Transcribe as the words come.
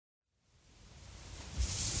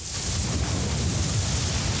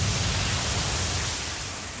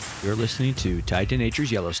You're listening to Tied to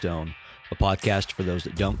Nature's Yellowstone, a podcast for those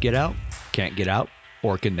that don't get out, can't get out,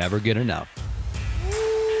 or can never get enough.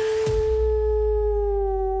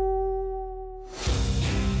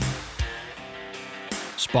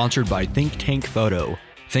 Sponsored by Think Tank Photo.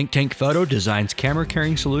 Think Tank Photo designs camera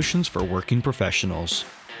carrying solutions for working professionals.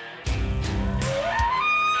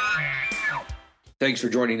 Thanks for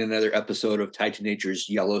joining another episode of Tied to Nature's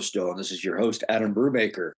Yellowstone. This is your host, Adam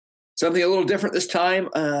Brubaker. Something a little different this time.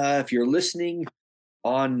 If you're listening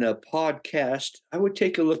on a podcast, I would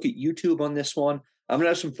take a look at YouTube on this one. I'm going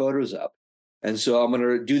to have some photos up. And so I'm going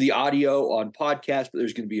to do the audio on podcast, but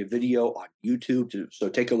there's going to be a video on YouTube. So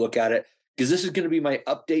take a look at it, because this is going to be my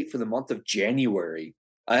update for the month of January.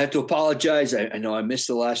 I have to apologize. I know I missed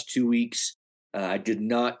the last 2 weeks. I did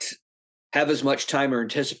not have as much time or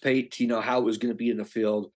anticipate, how it was going to be in the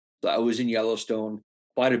field. So I was in Yellowstone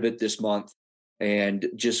quite a bit this month and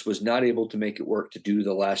just was not able to make it work to do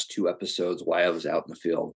the last 2 episodes while I was out in the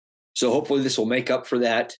field. So hopefully this will make up for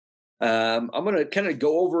that. I'm going to kind of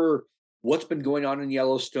go over what's been going on in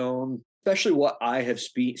Yellowstone, especially what I have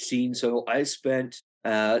seen. So I spent,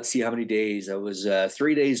 let's see how many days. I was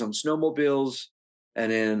 3 days on snowmobiles,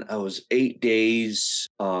 and then I was 8 days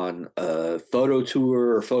on a photo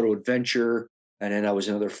tour or photo adventure. And then I was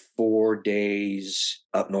another 4 days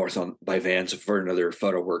up north by Vans for another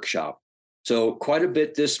photo workshop. So quite a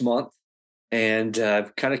bit this month, and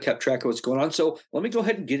I've kind of kept track of what's going on. So let me go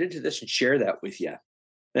ahead and get into this and share that with you.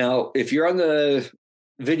 Now, if you're on the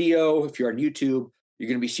video, if you're on YouTube, you're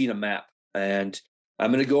going to be seeing a map. And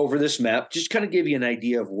I'm going to go over this map, just kind of give you an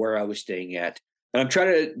idea of where I was staying at. And I'm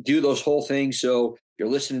trying to do those whole things. So if you're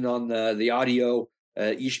listening on the audio,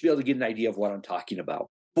 you should be able to get an idea of what I'm talking about.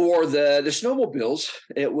 For the snowmobiles,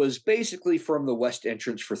 it was basically from the west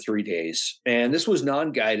entrance for 3 days. And this was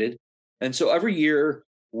non-guided. And so every year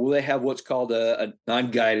they have what's called a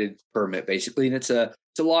non-guided permit, basically. And it's a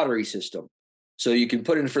lottery system. So you can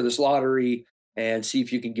put in for this lottery and see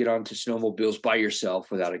if you can get onto snowmobiles by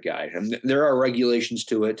yourself without a guide. And there are regulations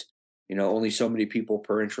to it. Only so many people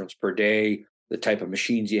per entrance per day, the type of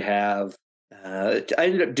machines you have. I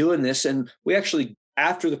ended up doing this, and we actually,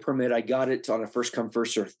 after the permit, I got it on a first come,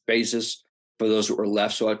 first served basis for those that were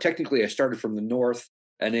left. So I started from the north,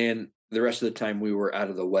 and then the rest of the time we were out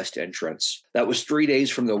of the west entrance. That was 3 days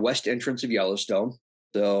from the west entrance of Yellowstone.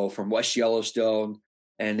 So from West Yellowstone,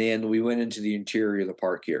 and then we went into the interior of the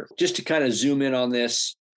park here. Just to kind of zoom in on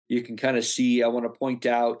this, you can kind of see, I want to point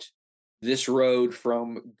out this road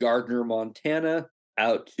from Gardner, Montana,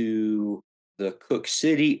 out to the Cook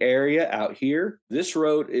City area out here. This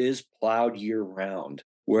road is plowed year round.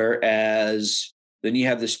 Whereas then you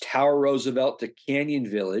have this Tower Roosevelt to Canyon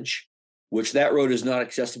Village, which that road is not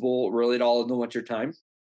accessible really at all in the wintertime.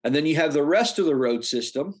 And then you have the rest of the road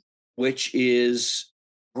system, which is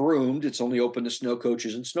groomed. It's only open to snow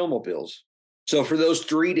coaches and snowmobiles. So for those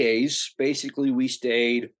 3 days, basically we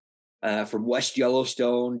stayed from West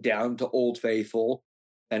Yellowstone down to Old Faithful,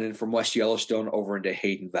 and then from West Yellowstone over into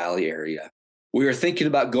Hayden Valley area. We were thinking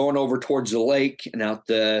about going over towards the lake and out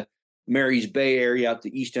the Mary's Bay area, out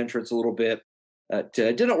the east entrance a little bit. It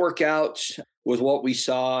didn't work out with what we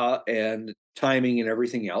saw and timing and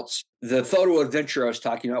everything else. The photo adventure I was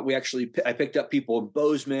talking about, I picked up people in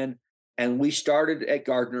Bozeman, and we started at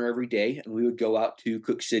Gardner every day, and we would go out to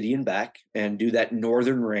Cook City and back and do that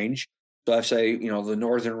northern range. So I say, the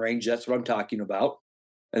northern range, that's what I'm talking about.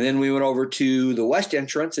 And then we went over to the west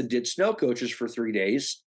entrance and did snow coaches for 3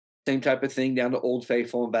 days. Same type of thing down to Old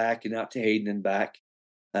Faithful and back, and out to Hayden and back.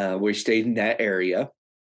 We stayed in that area.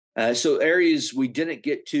 So areas we didn't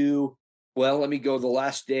get to, well, let me go the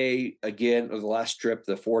last day again, or the last trip,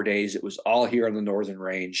 the 4 days. It was all here on the northern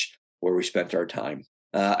range where we spent our time.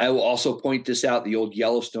 I will also point this out, the old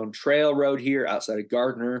Yellowstone Trail Road here outside of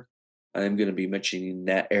Gardner. I'm going to be mentioning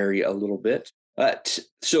that area a little bit.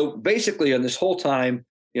 So basically on this whole time,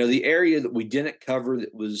 the area that we didn't cover,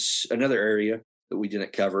 that was another area that we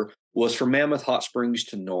didn't cover, was from Mammoth Hot Springs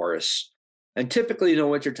to Norris. And typically in the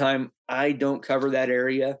wintertime, I don't cover that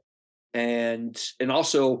area. And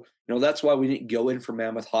also, that's why we didn't go in from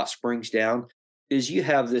Mammoth Hot Springs down, is you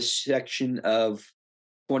have this section of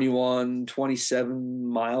 21, 27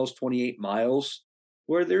 miles, 28 miles,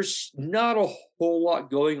 where there's not a whole lot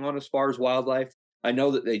going on as far as wildlife. I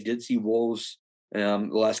know that they did see wolves the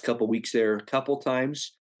last couple of weeks there a couple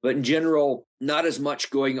times, but in general, not as much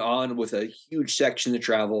going on with a huge section to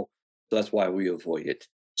travel. So that's why we avoid it.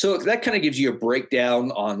 So that kind of gives you a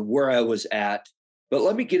breakdown on where I was at. But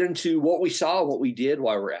let me get into what we saw, what we did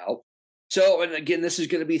while we're out. So, and again, this is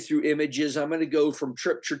going to be through images. I'm going to go from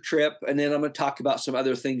trip to trip, and then I'm going to talk about some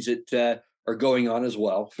other things that are going on as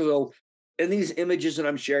well. So And these images that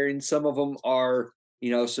I'm sharing, some of them are,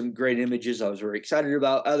 some great images I was very excited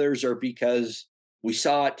about. Others are because we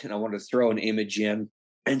saw it and I wanted to throw an image in.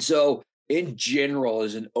 And so, in general,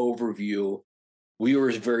 as an overview, we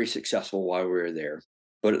were very successful while we were there.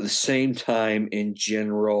 But at the same time, in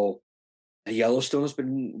general, Yellowstone has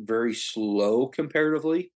been very slow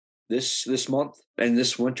comparatively this month and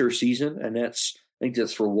this winter season, and I think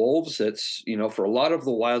that's for wolves. That's for a lot of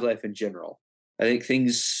the wildlife in general. I think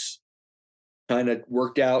things kind of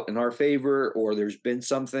worked out in our favor, or there's been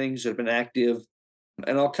some things that have been active,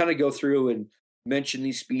 and I'll kind of go through and mention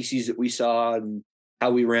these species that we saw and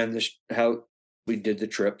how we did the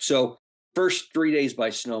trip. So, first 3 days by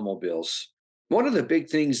snowmobiles. One of the big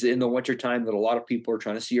things in the wintertime that a lot of people are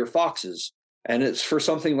trying to see are foxes. And it's for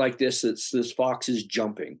something like this, it's this fox is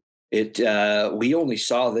jumping. We only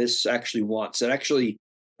saw this actually once. And actually,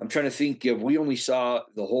 I'm trying to think of we only saw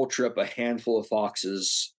the whole trip a handful of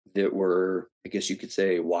foxes that were, I guess you could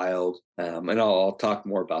say, wild. And I'll talk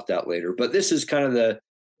more about that later. But this is kind of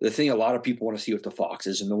the thing a lot of people want to see with the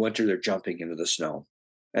foxes. In the winter, they're jumping into the snow.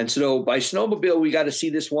 And so by snowmobile, we got to see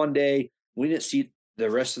this one day. We didn't see it the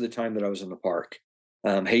rest of the time that I was in the park.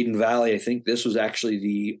 Hayden Valley, I think this was actually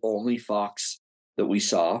the only fox that we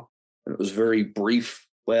saw. And it was very brief.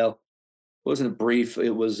 Well, it wasn't brief.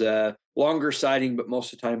 It was a longer sighting, but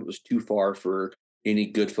most of the time it was too far for any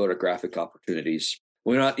good photographic opportunities.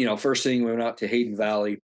 We went out, first thing we went out to Hayden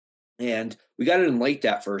Valley, and we got in late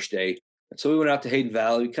that first day. And so we went out to Hayden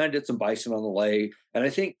Valley. We kind of did some bison on the way. And I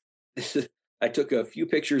think I took a few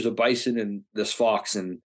pictures of bison and this fox,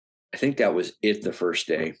 and I think that was it the first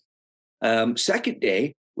day. Second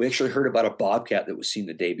day, we actually heard about a bobcat that was seen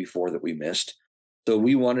the day before that we missed. So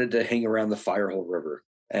we wanted to hang around the Firehole River.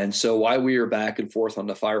 And so while we were back and forth on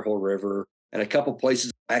the Firehole River and a couple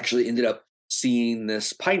places, I actually ended up seeing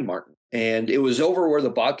this pine marten. And it was over where the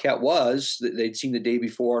bobcat was that they'd seen the day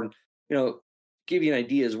before. And, give you an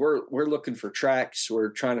idea is we're looking for tracks.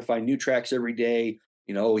 We're trying to find new tracks every day.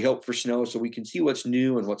 We hope for snow so we can see what's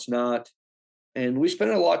new and what's not. And we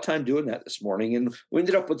spent a lot of time doing that this morning. And we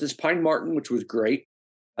ended up with this pine marten, which was great.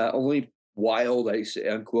 Only wild, I say,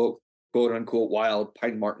 unquote, quote unquote, wild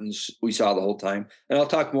pine martens we saw the whole time. And I'll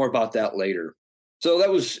talk more about that later. So it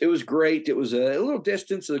was great. It was a little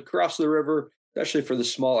distance across the river, especially for the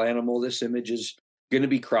small animal. This image is going to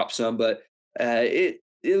be crop some, but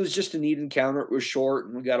it was just a neat encounter. It was short,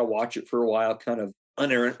 and we got to watch it for a while, kind of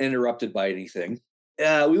uninterrupted by anything.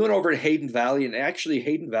 We went over to Hayden Valley, and actually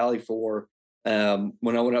Hayden Valley for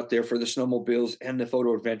when I went out there for the snowmobiles and the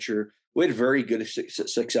photo adventure, we had very good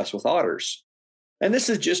success with otters. And this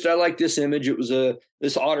is just, I like this image.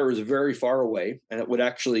 This otter was very far away, and it would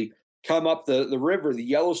actually come up the river, the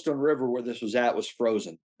Yellowstone River where this was at was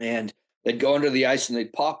frozen. And they'd go under the ice and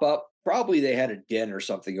they'd pop up. Probably they had a den or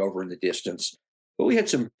something over in the distance. But we had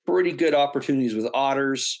some pretty good opportunities with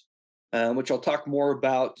otters, which I'll talk more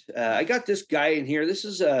about. I got this guy in here. This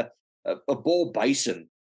is a bull bison.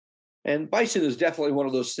 And bison is definitely one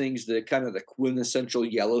of those things that kind of the quintessential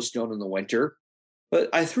Yellowstone in the winter. But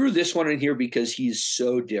I threw this one in here because he's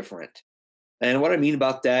so different. And what I mean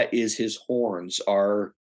about that is his horns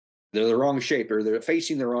they're the wrong shape, or they're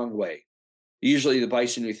facing the wrong way. Usually the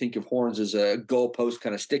bison, we think of horns as a goalpost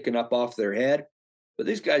kind of sticking up off their head. But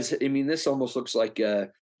these guys, I mean, this almost looks like,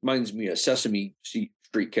 reminds me of a Sesame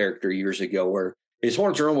Street character years ago where his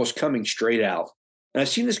horns are almost coming straight out. And I've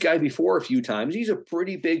seen this guy before a few times. He's a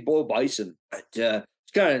pretty big bull bison. But,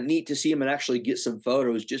 it's kind of neat to see him and actually get some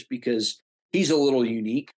photos just because he's a little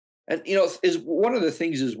unique. And, is one of the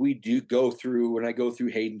things is we do go through, when I go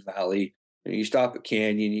through Hayden Valley, and you stop at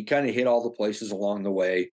Canyon, you kind of hit all the places along the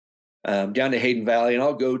way, down to Hayden Valley, and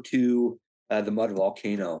I'll go to the Mud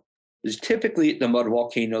Volcano. There's typically at the Mud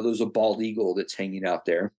Volcano, there's a bald eagle that's hanging out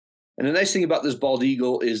there. And the nice thing about this bald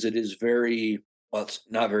eagle is it is it's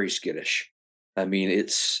not very skittish. I mean,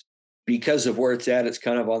 it's because of where it's at, it's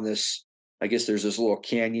kind of on this, I guess there's this little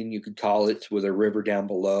canyon, you could call it, with a river down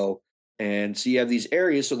below. And so you have these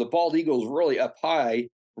areas. So the bald eagle is really up high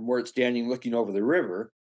from where it's standing looking over the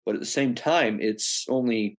river. But at the same time, it's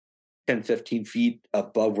only 10, 15 feet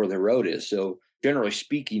above where the road is. So generally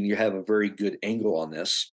speaking, you have a very good angle on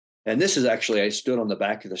this. And this is actually, I stood on the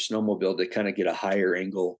back of the snowmobile to kind of get a higher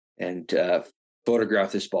angle and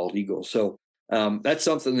photograph this bald eagle. So that's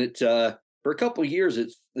something that for a couple of years,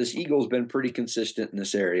 this eagle's been pretty consistent in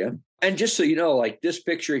this area. And just so you know, like this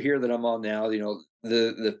picture here that I'm on now,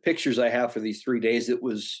 the pictures I have for these 3 days, it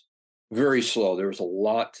was very slow. There was a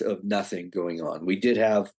lot of nothing going on. We did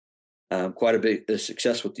have quite a bit of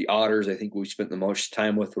success with the otters. I think we spent the most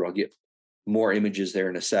time with, where I'll get more images there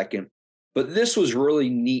in a second. But this was really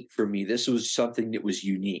neat for me. This was something that was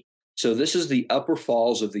unique. So this is the upper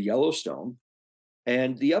falls of the Yellowstone.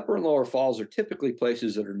 And the upper and lower falls are typically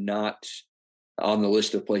places that are not on the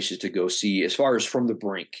list of places to go see as far as from the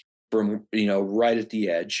brink, from right at the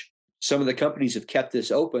edge. Some of the companies have kept this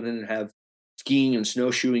open and have skiing and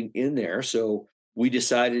snowshoeing in there. So we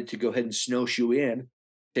decided to go ahead and snowshoe in,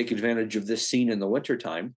 take advantage of this scene in the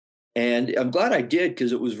wintertime. And I'm glad I did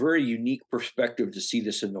because it was very unique perspective to see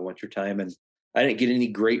this in the wintertime. And I didn't get any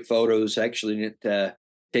great photos. I actually didn't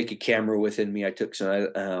take a camera within me. I took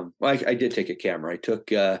some, I did take a camera. I took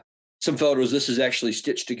some photos. This is actually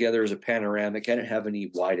stitched together as a panoramic. I didn't have any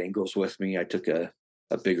wide angles with me. I took a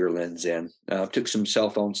bigger lens in. Took some cell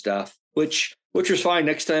phone stuff, which was fine.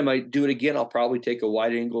 Next time I do it again, I'll probably take a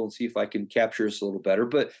wide angle and see if I can capture this a little better.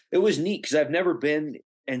 But it was neat because I've never been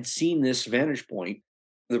and seen this vantage point.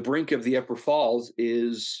 The brink of the Upper Falls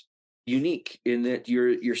is unique in that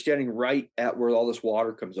you're standing right at where all this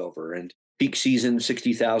water comes over, and peak season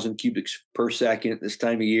 60,000 cubics per second this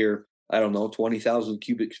time of year. I don't know, 20,000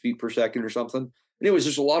 cubic feet per second or something. Anyways,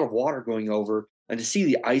 there's a lot of water going over, and to see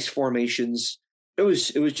the ice formations, it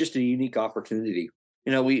was just a unique opportunity.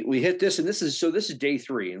 We hit this, and this is day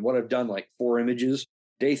 3, and what I've done, like 4 images.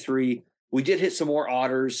 Day 3, we did hit some more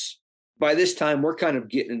otters. By this time, we're kind of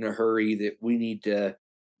getting in a hurry that we need to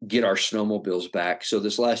get our snowmobiles back. So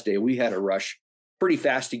this last day, we had to rush pretty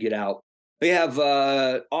fast to get out. We have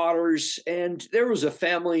otters, and there was a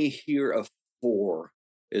family here of 4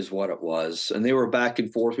 is what it was. And they were back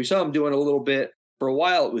and forth. We saw them doing a little bit. For a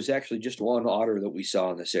while, it was actually just one otter that we saw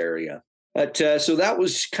in this area. But so that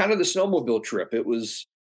was kind of the snowmobile trip. It was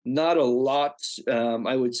not a lot.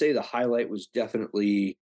 I would say the highlight was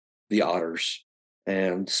definitely the otters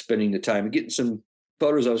and spending the time and getting some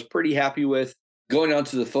photos I was pretty happy with. Going on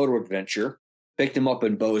to the photo adventure, picked them up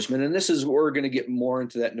in Bozeman. And this is where we're going to get more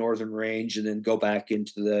into that northern range and then go back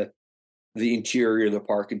into the interior of the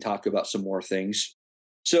park and talk about some more things.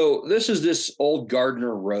 So this is this old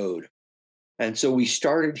Gardner Road. And so we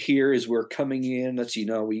started here as we're coming in.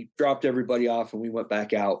 We dropped everybody off and we went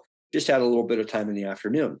back out, just had a little bit of time in the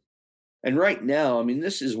afternoon. And right now, I mean,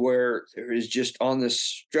 this is where there is just on this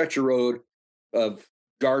stretch of road of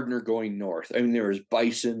Gardner going north. I mean, there is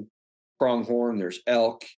bison, pronghorn, there's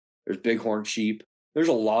elk, there's bighorn sheep. There's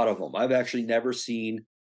a lot of them. I've actually never seen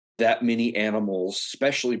that many animals,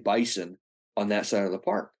 especially bison, on that side of the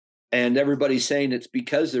park. And everybody's saying it's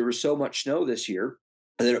because there was so much snow this year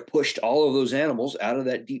that it pushed all of those animals out of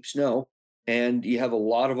that deep snow. And you have a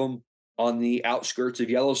lot of them on the outskirts of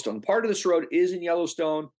Yellowstone. Part of this road is in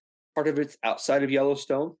Yellowstone, part of it's outside of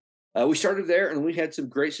Yellowstone. We started there and we had some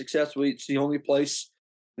great success. It's the only place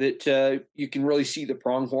that you can really see the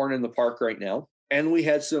pronghorn in the park right now. And we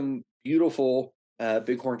had some beautiful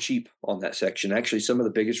bighorn sheep on that section, actually some of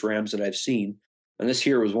the biggest rams that I've seen. And this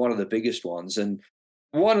here was one of the biggest ones. And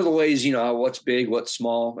one of the ways, what's big, what's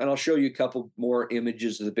small, and I'll show you a couple more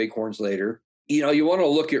images of the bighorns later. You want to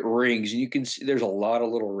look at rings, and you can see there's a lot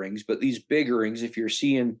of little rings, but these big rings, if you're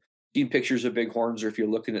seeing pictures of bighorns, or if you're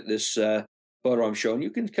looking at this photo I'm showing,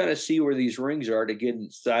 you can kind of see where these rings are to get a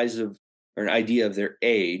size of or an idea of their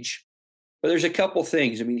age. But there's a couple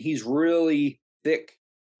things. I mean, he's really thick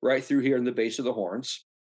right through here in the base of the horns.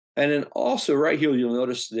 And then also right here, you'll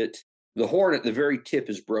notice that the horn at the very tip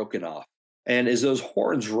is broken off. And as those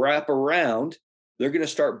horns wrap around, they're going to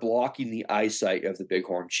start blocking the eyesight of the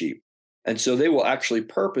bighorn sheep. And so they will actually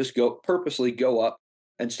purposely go up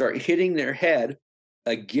and start hitting their head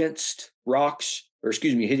against rocks,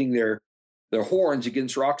 hitting their horns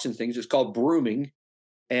against rocks and things. It's called brooming.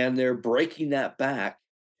 And they're breaking that back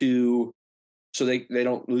so they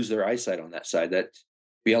don't lose their eyesight on that side. That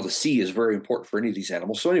be able to see is very important for any of these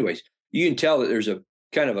animals. So anyways, you can tell that there's a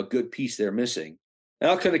kind of a good piece they're missing. And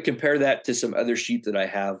I'll kind of compare that to some other sheep that I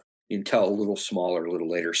have. You can tell a little smaller a little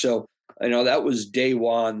later. So that was day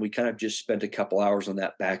 1. We kind of just spent a couple hours on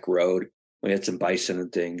that back road. We had some bison and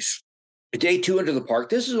things. Day 2 into the park,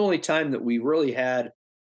 this is the only time that we really had,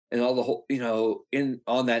 and all the whole,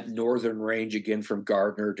 on that northern range again from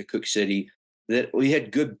Gardner to Cook City, that we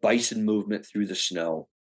had good bison movement through the snow.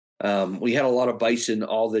 We had a lot of bison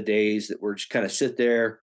all the days that were just kind of sit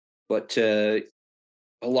there, but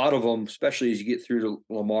a lot of them, especially as you get through to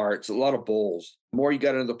Lamar, it's a lot of bulls. The more you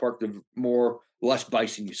got into the park, the less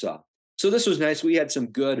bison you saw. So this was nice. We had some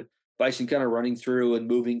good bison kind of running through and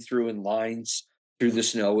moving through in lines through the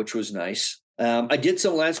snow, which was nice. I did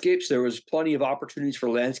some landscapes. There was plenty of opportunities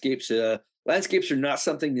for landscapes. Landscapes are not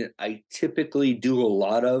something that I typically do a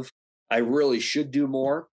lot of. I really should do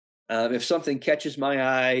more. If something catches my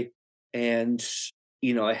eye and,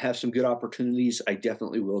 I have some good opportunities, I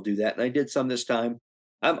definitely will do that. And I did some this time.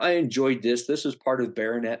 I enjoyed this. This is part of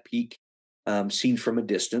Baronet Peak. seen from a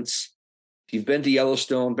distance. If you've been to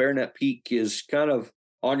Yellowstone, Baronet Peak is kind of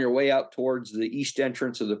on your way out towards the northeast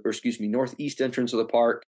entrance of the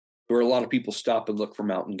park, where a lot of people stop and look for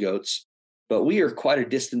mountain goats. But we are quite a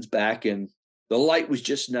distance back, and the light was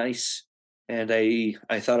just nice. And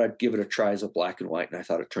I thought I'd give it a try as a black and white, and I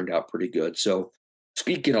thought it turned out pretty good. So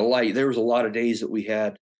speaking of light, there was a lot of days that we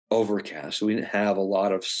had overcast. So we didn't have a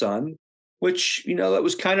lot of sun, which, that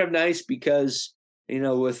was kind of nice because,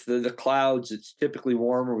 with the clouds, it's typically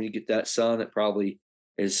warmer. When you get that sun, it probably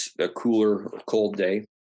is a cooler, cold day.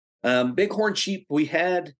 Bighorn sheep we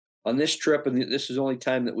had on this trip, and this is the only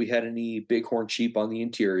time that we had any bighorn sheep on the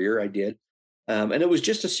interior. I did. And it was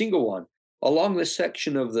just a single one along this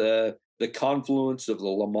section of the confluence of the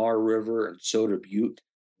Lamar River and Soda Butte.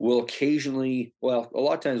 We'll occasionally, well, a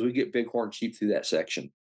lot of times we get bighorn sheep through that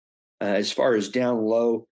section. As far as down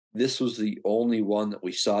low, this was the only one that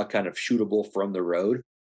we saw kind of shootable from the road.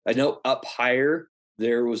 I know up higher,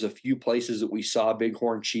 there was a few places that we saw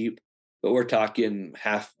bighorn sheep, but we're talking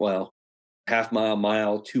half mile,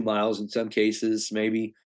 2 miles in some cases,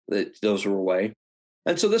 maybe, that those were away.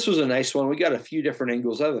 And so this was a nice one. We got a few different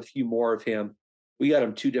angles. I have a few more of him. We got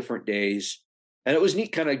him 2 different days. And it was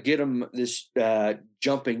neat kind of get him this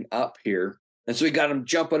jumping up here. And so we got him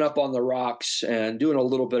jumping up on the rocks and doing a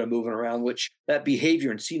little bit of moving around, which that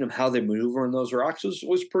behavior and seeing them how they maneuver on those rocks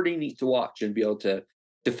was pretty neat to watch and be able to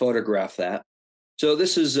photograph that. So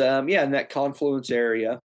this is, in that confluence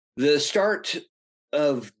area. The start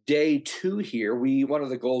of day 2 here, one of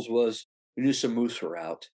the goals was we knew some moose were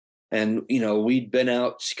out. And, we'd been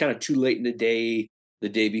out kind of too late in the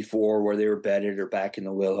day before where they were bedded or back in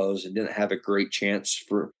the willows and didn't have a great chance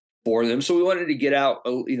for them. So we wanted to get out,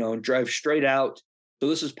 and drive straight out. So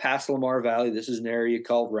this is past Lamar Valley. This is an area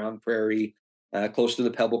called Round Prairie, close to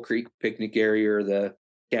the Pebble Creek picnic area or the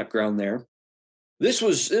campground there. This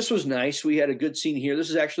was nice. We had a good scene here.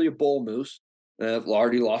 This is actually a bull moose.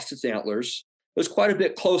 Already lost its antlers. It was quite a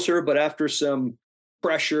bit closer, but after some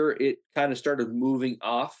pressure, it kind of started moving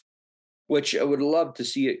off, which I would love to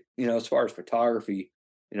see it, as far as photography.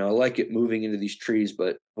 I like it moving into these trees,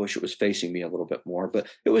 but I wish it was facing me a little bit more. But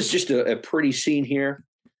it was just a pretty scene here.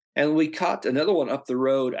 And we caught another one up the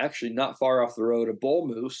road, actually not far off the road, a bull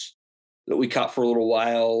moose that we caught for a little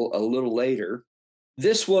while a little later.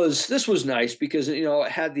 This was nice because, it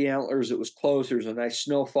had the antlers. It was close. There was a nice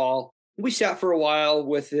snowfall. We sat for a while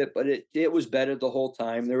with it, but it was bedded the whole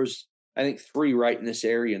time. There was, I think, 3 right in this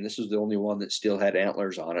area, and this was the only one that still had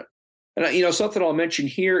antlers on it. And, something I'll mention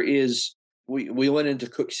here is we went into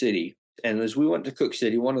Cook City. And as we went to Cook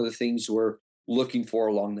City, one of the things we're looking for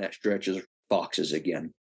along that stretch is foxes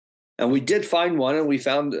again. And we did find one, and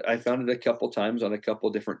I found it a couple times on a couple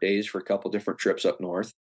different days for a couple different trips up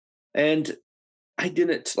north. And I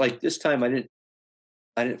didn't, like, this time I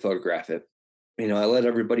didn't photograph it. I let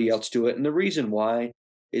everybody else do it. And the reason why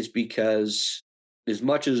is because as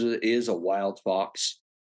much as it is a wild fox,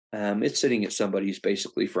 it's sitting at somebody's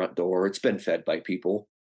basically front door. It's been fed by people.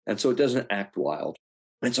 And so it doesn't act wild.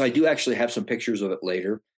 And so I do actually have some pictures of it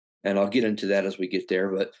later, and I'll get into that as we get there.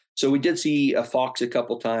 But so we did see a fox a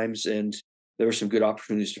couple times, and there were some good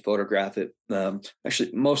opportunities to photograph it.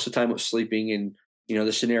 Actually, most of the time it was sleeping, and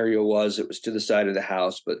the scenario was it was to the side of the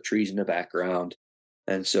house, but trees in the background.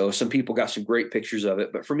 And so some people got some great pictures of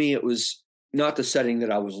it. But for me, it was not the setting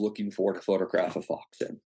that I was looking for to photograph a fox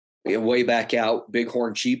in. Way back out,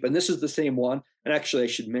 bighorn sheep. And this is the same one. And actually, I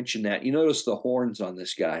should mention that. You notice the horns on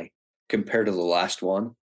this guy compared to the last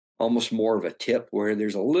one, almost more of a tip where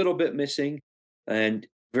there's a little bit missing. And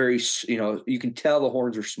very, you can tell the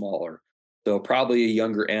horns are smaller. So probably a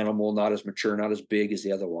younger animal, not as mature, not as big as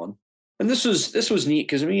the other one. And this was neat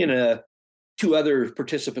because me and 2 other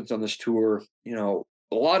participants on this tour,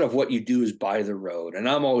 a lot of what you do is by the road. And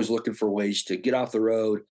I'm always looking for ways to get off the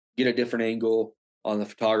road, get a different angle on the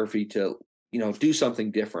photography to, do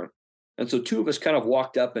something different. And so 2 of us kind of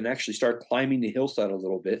walked up and actually started climbing the hillside a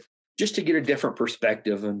little bit just to get a different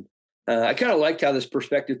perspective. And I kind of liked how this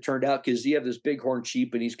perspective turned out because you have this bighorn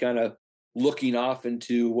sheep and he's kind of looking off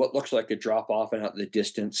into what looks like a drop off and out in the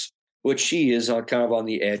distance, which she is on kind of on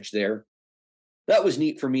the edge there. That was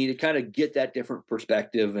neat for me to kind of get that different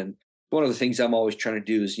perspective. And one of the things I'm always trying to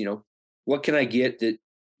do is, what can I get that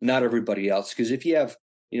not everybody else? Because if you have,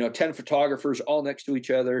 10 photographers all next to each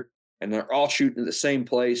other and they're all shooting at the same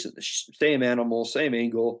place at the same animal, same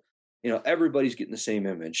angle, everybody's getting the same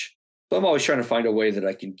image. So I'm always trying to find a way that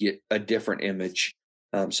I can get a different image,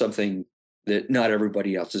 something that not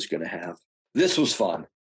everybody else is going to have. This was fun.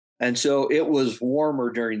 And so it was warmer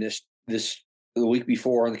during this the week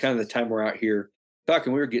before, and kind of the time we're out here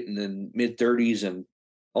talking, we were getting in mid 30s and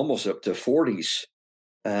almost up to 40s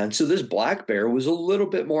And so this black bear was a little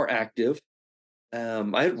bit more active.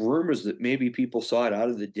 I had rumors that maybe people saw it out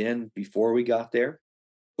of the den before we got there,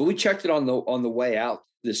 but we checked it on the way out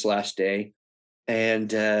this last day, and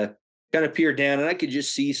kind of peered down, and I could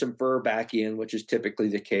just see some fur back in, which is typically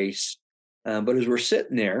the case. But as we're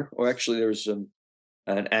sitting there, or actually there was an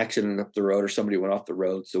accident up the road, or somebody went off the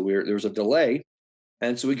road, so there was a delay,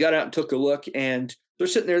 and so we got out and took a look, and they're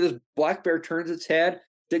sitting there. This black bear turns its head,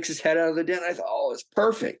 sticks its head out of the den. I thought, oh, it's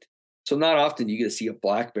perfect. So not often you get to see a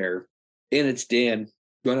black bear in its den.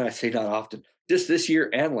 When I say not often, just this year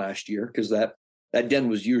and last year, because that den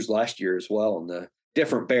was used last year as well, and the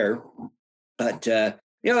different bear. But it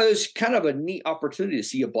was kind of a neat opportunity to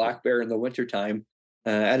see a black bear in the wintertime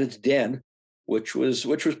at its den, which was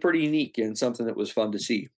pretty unique and something that was fun to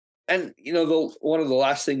see. And one of the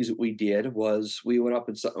last things that we did was we went up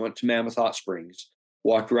and went to Mammoth Hot Springs,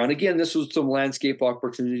 walked around. Again, this was some landscape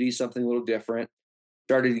opportunities, something a little different.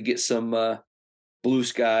 Started to get some blue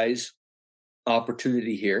skies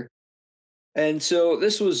opportunity here. And so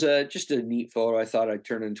this was just a neat photo. I thought I'd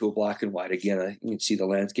turn into a black and white again. You can see the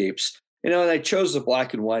landscapes, and I chose the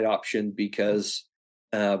black and white option because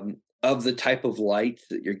of the type of light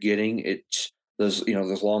that you're getting. It's those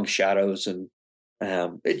long shadows, and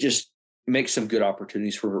it just makes some good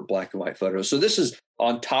opportunities for black and white photos. So this is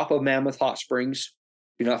on top of Mammoth Hot Springs.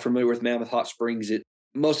 If you're not familiar with Mammoth Hot Springs,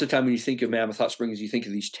 most of the time when you think of Mammoth Hot Springs, you think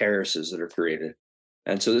of these terraces that are created,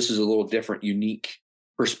 and so this is a little different, unique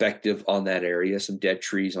perspective on that area. Some dead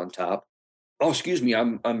trees on top. Oh, excuse me,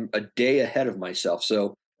 I'm a day ahead of myself.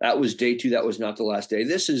 So that was day 2. That was not the last day.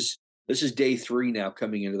 This is day 3 now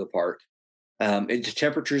coming into the park. The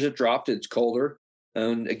temperatures have dropped. It's colder,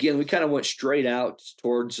 and again, we kind of went straight out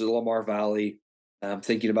towards the Lamar Valley,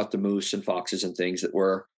 thinking about the moose and foxes and things that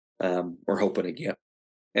we're hoping to get.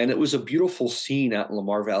 And it was a beautiful scene out in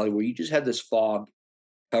Lamar Valley where you just had this fog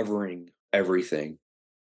covering everything.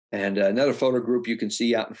 And another photo group you can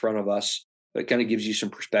see out in front of us that kind of gives you some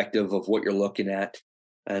perspective of what you're looking at.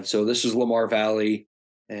 And so this is Lamar Valley,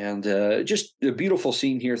 and just a beautiful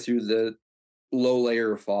scene here through the low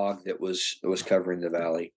layer of fog that was covering the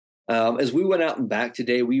valley. As we went out and back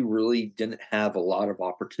today, we really didn't have a lot of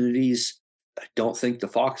opportunities. I don't think the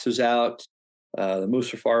fox was out. The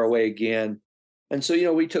moose are far away again. And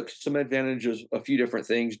so, we took some advantage of a few different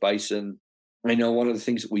things. Bison. I know one of the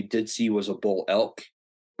things that we did see was a bull elk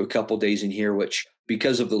a couple days in here, which,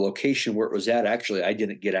 because of the location where it was at, actually I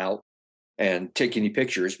didn't get out and take any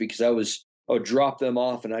pictures because I would drop them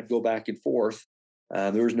off and I'd go back and forth.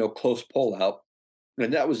 There was no close pullout,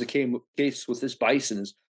 and that was the case with this bison.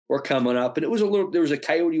 As we're coming up, and there was a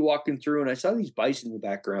coyote walking through, and I saw these bison in the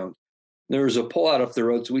background. There was a pullout up the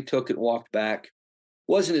road, so we took it and walked back.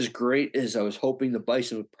 Wasn't as great as I was hoping. The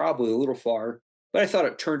bison was probably a little far, but I thought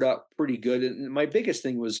it turned out pretty good. And my biggest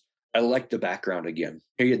thing was I liked the background again.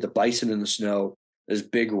 Here you had the bison in the snow, this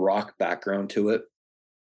big rock background to it.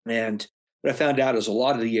 And what I found out is a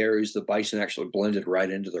lot of the areas the bison actually blended right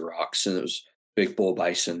into the rocks, and it was big bull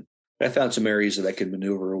bison. But I found some areas that I could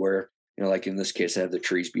maneuver where, like in this case, I have the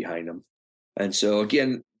trees behind them. And so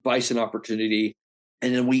again, bison opportunity.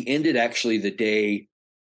 And then we ended actually the day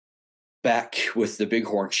back with the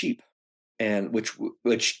bighorn sheep, and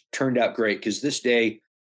which turned out great because this day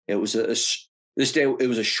it was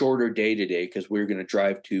a shorter day today because we were going to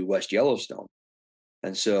drive to West Yellowstone,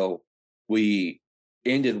 and so we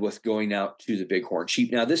ended with going out to the bighorn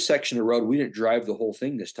sheep. Now this section of road we didn't drive the whole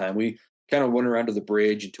thing this time. We kind of went around to the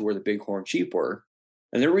bridge and to where the bighorn sheep were,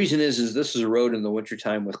 and the reason is this is a road in the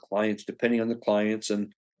wintertime with clients, depending on the clients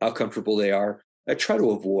and how comfortable they are, I try to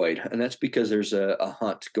avoid, and that's because there's a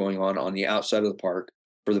hunt going on the outside of the park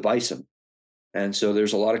for the bison, and so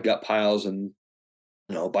there's a lot of gut piles and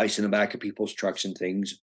bison in the back of people's trucks and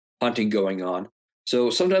things, hunting going on. So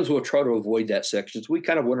sometimes we'll try to avoid that section. So we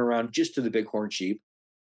kind of went around just to the bighorn sheep,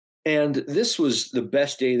 and this was the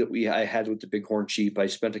best day that I had with the bighorn sheep. I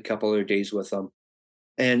spent a couple other days with them,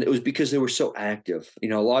 and it was because they were so active. A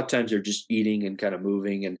lot of times they're just eating and kind of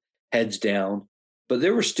moving and heads down, but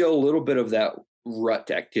there was still a little bit of that rut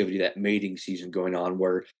activity, that mating season going on,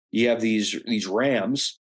 where you have these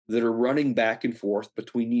rams that are running back and forth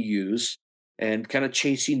between the ewes and kind of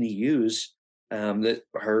chasing the ewes that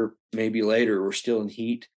are maybe later or still in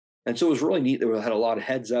heat. And so it was really neat. They had a lot of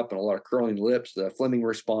heads up and a lot of curling lips, the Fleming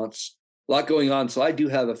response, a lot going on. So I do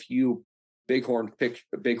have a few bighorn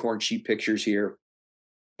sheep pictures here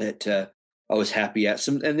that I was happy at.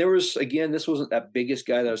 And there was, again, this wasn't that biggest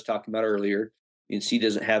guy that I was talking about earlier. You can see he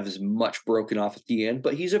doesn't have as much broken off at the end,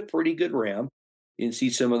 but he's a pretty good ram. You can see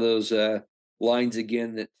some of those lines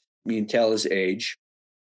again that you can tell his age.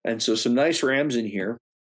 And so some nice rams in here.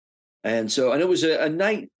 And it was a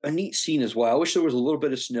neat scene as well. I wish there was a little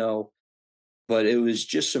bit of snow, but it was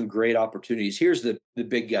just some great opportunities. Here's the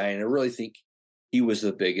big guy, and I really think he was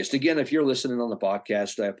the biggest. Again, if you're listening on the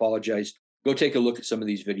podcast, I apologize. Go take a look at some of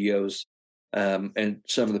these videos and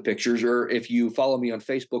some of the pictures, or if you follow me on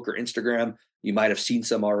Facebook or Instagram, you might have seen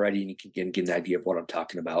some already, and you can get an idea of what I'm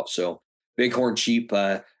talking about. So, bighorn sheep,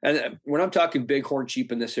 and when I'm talking bighorn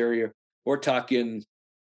sheep in this area, we're talking,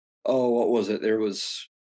 oh, what was it? There was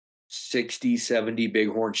 60, 70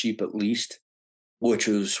 bighorn sheep at least, which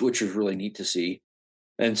was really neat to see.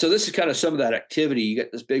 And so this is kind of some of that activity. You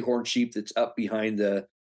got this bighorn sheep that's up behind a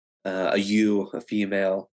ewe, a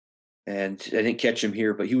female, and I didn't catch him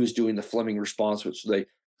here, but he was doing the Fleming response, which they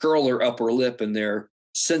curl their upper lip and they're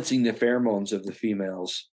sensing the pheromones of the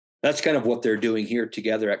females. That's kind of what they're doing here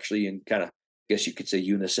together, actually, in kind of, I guess you could say,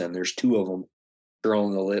 unison. There's two of them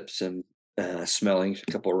curling the lips and smelling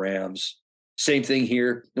a couple of rams. Same thing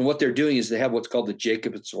here. And what they're doing is they have what's called the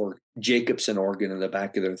Jacobson organ in the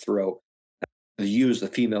back of their throat. They use the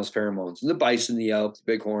female's pheromones. And the bison, the elk,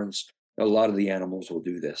 the bighorns, a lot of the animals will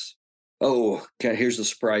do this. Oh, okay, here's the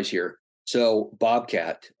surprise here. So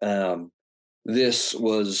bobcat, this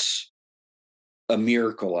was a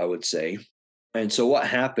miracle, I would say. And so what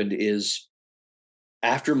happened is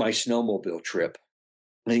after my snowmobile trip,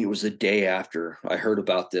 I think it was the day after I heard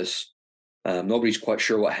about this. Nobody's quite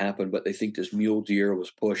sure what happened, but they think this mule deer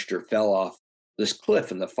was pushed or fell off this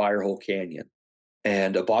cliff in the Firehole Canyon,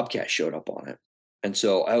 and a bobcat showed up on it. And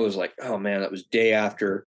so I was like, oh man, that was day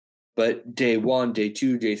after. But day 1, day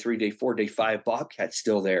 2, day 3, day 4, day 5, bobcat's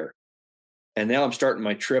still there. And now I'm starting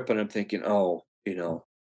my trip and I'm thinking, oh,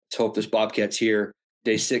 let's hope this bobcat's here.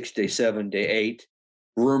 Day 6, day 7, day 8.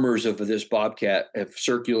 Rumors of this bobcat have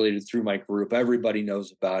circulated through my group. Everybody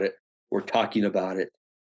knows about it. We're talking about it.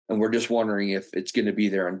 And we're just wondering if it's going to be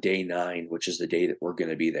there on day 9, which is the day that we're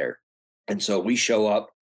going to be there. And so we show up,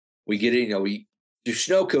 we get in, we do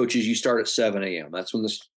snow coaches. You start at 7 a.m. That's when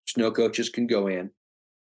the snow coaches can go in.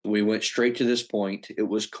 We went straight to this point. It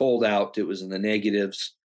was cold out. It was in the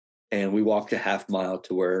negatives. And we walked a half mile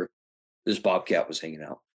to where this bobcat was hanging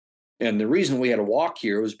out. And the reason we had to walk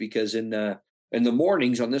here was because in the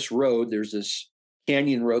mornings on this road, there's this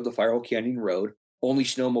canyon road, the Firehole Canyon Road. Only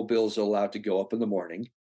snowmobiles are allowed to go up in the morning.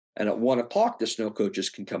 And at 1 o'clock, the snow coaches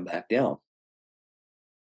can come back down.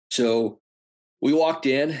 So we walked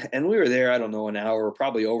in and we were there, I don't know, an hour,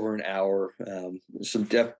 probably over an hour. Some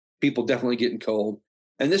people definitely getting cold.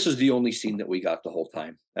 And this was the only scene that we got the whole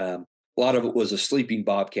time. A lot of it was a sleeping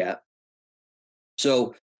bobcat.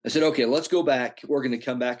 So I said, okay, let's go back. We're going to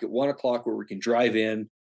come back at 1 o'clock where we can drive in,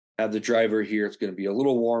 have the driver here. It's going to be a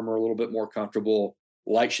little warmer, a little bit more comfortable.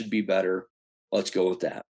 Light should be better. Let's go with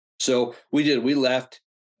that. So we did. We left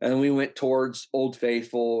and we went towards Old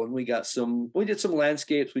Faithful, and we did some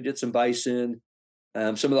landscapes. We did some bison,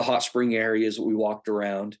 some of the hot spring areas that we walked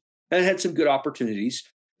around, and had some good opportunities.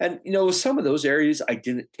 And, some of those areas, I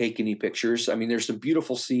didn't take any pictures. I mean, there's some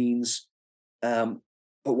beautiful scenes. But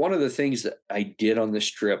one of the things that I did on this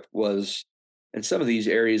trip was, in some of these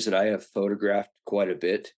areas that I have photographed quite a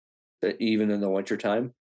bit, that even in the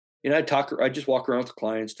wintertime, I just walk around with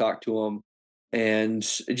clients, talk to them, and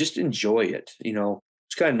just enjoy it.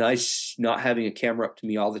 It's kind of nice not having a camera up to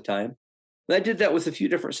me all the time. And I did that with a few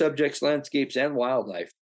different subjects, landscapes and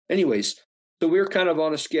wildlife. Anyways, so we were kind of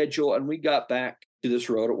on a schedule, and we got back to this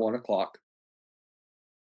road at 1 o'clock.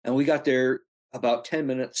 And we got there about 10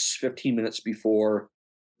 minutes, 15 minutes before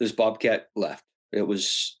this bobcat left. It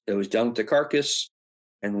was done with the carcass,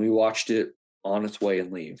 and we watched it on its way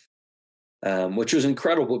and leave, which was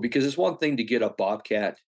incredible because it's one thing to get a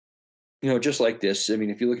bobcat, just like this. I mean,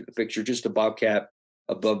 if you look at the picture, just a bobcat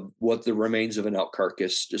above what the remains of an elk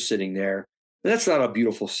carcass just sitting there, that's not a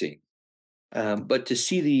beautiful scene. But to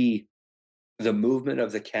see the movement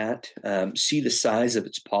of the cat, see the size of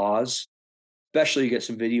its paws, especially you get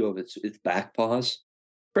some video of its back paws,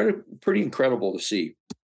 pretty incredible to see.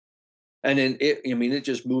 And then it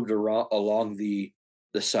just moved along the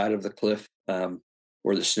side of the cliff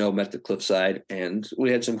where the snow met the cliffside, and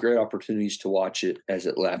we had some great opportunities to watch it as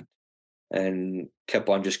it left, and kept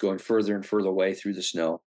on just going further and further away through the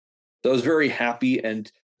snow. So I was very happy,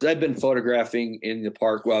 and I've been photographing in the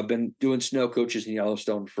park. Well, I've been doing snow coaches in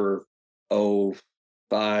Yellowstone for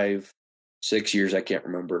 5, 6 years, I can't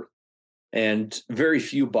remember, and very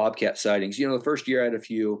few bobcat sightings. The first year I had a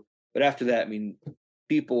few, but after that, I mean,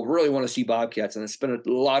 people really want to see bobcats, and I spent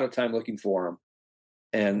a lot of time looking for them.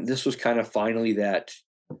 And this was kind of finally that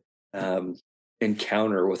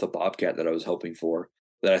encounter with a bobcat that I was hoping for,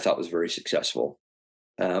 that I thought was very successful.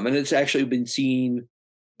 And it's actually been seen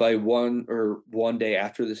by one day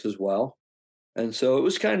after this as well. And so it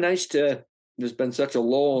was kind of nice to, there's been such a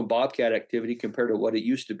lull in bobcat activity compared to what it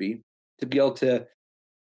used to be able to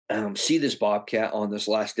see this bobcat on this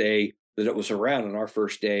last day that it was around on our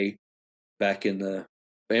first day back in the,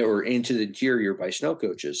 or into the interior by snow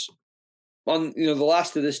coaches. On, the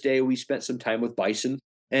last of this day, we spent some time with bison.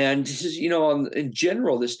 And this is, in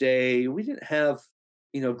general, this day, we didn't have,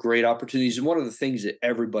 great opportunities. And one of the things that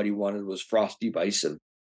everybody wanted was frosty bison.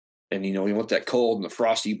 And, we want that cold and the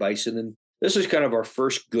frosty bison. And this was kind of our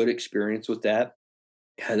first good experience with that.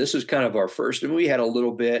 Yeah, this was kind of our first. And we had a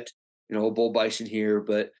little bit, a bull bison here,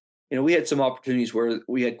 but, we had some opportunities where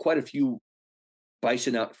we had quite a few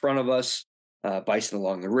bison out in front of us, bison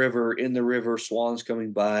along the river, in the river, swans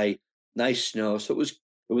coming by, nice snow. So it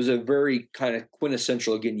was a very kind of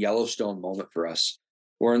quintessential, again, Yellowstone moment for us.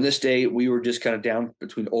 Where on this day we were just kind of down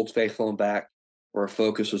between Old Faithful and back, where our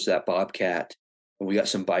focus was that bobcat, and we got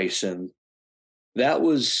some bison. That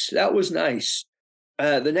was nice.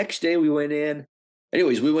 The next day we went in.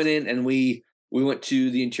 Anyways, we went in and we went to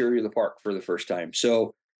the interior of the park for the first time.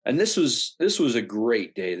 So, and this was a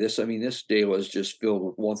great day. This day was just filled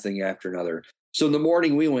with one thing after another. So in the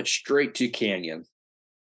morning we went straight to Canyon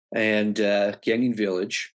and Canyon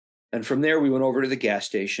Village, and from there we went over to the gas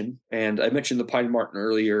station. And I mentioned the pine marten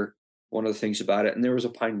earlier. One of the things about it, and there was a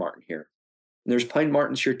pine marten here. And there's pine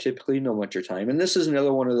martens here typically in the wintertime. And this is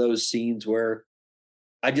another one of those scenes where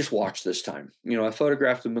I just watched this time. I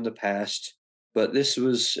photographed them in the past, but this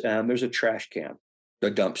was there's a trash can, a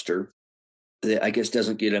dumpster that I guess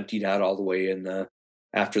doesn't get emptied out all the way in the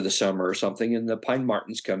after the summer or something. And the pine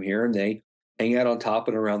martens come here and they hang out on top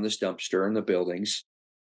and around this dumpster in the buildings,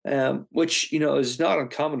 which is not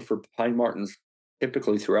uncommon for pine martens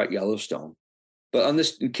typically throughout Yellowstone. But on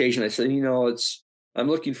this occasion, I said, it's I'm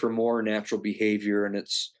looking for more natural behavior, and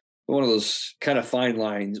it's one of those kind of fine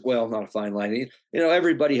lines. Well, not a fine line.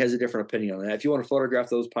 Everybody has a different opinion on that. If you want to photograph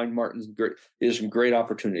those pine martens, there's some great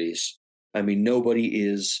opportunities. Nobody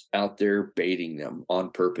is out there baiting them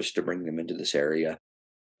on purpose to bring them into this area,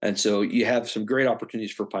 and so you have some great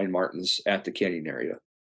opportunities for pine martens at the canyon area.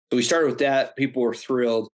 So we started with that. People were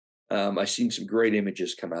thrilled. I've seen some great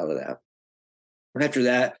images come out of that. And after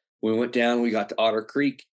that, we went down. We got to Otter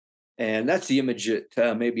Creek, and that's the image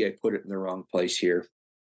that maybe I put it in the wrong place here.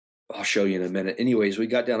 I'll show you in a minute. Anyways, we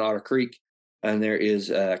got down Otter Creek, and there is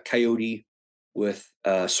a coyote with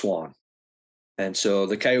a swan. And so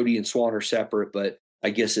the coyote and swan are separate, but I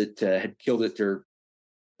guess it had killed it there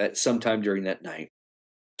at some time during that night.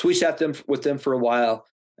 So we sat them with them for a while,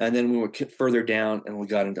 and then we went further down, and we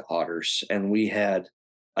got into otters. And we had,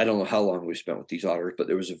 I don't know how long we spent with these otters, but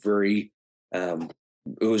there was it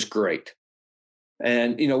was great.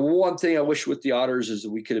 And one thing I wish with the otters is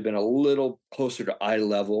that we could have been a little closer to eye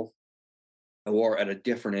level or at a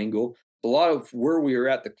different angle. A lot of where we were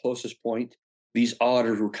at the closest point, these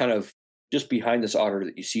otters were kind of just behind this otter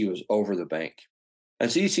that you see was over the bank.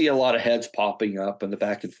 And so you see a lot of heads popping up and the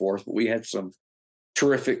back and forth, but we had some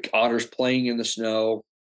terrific otters playing in the snow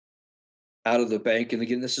out of the bank. And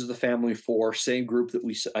again, this is the family of four, same group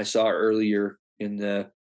that I saw earlier on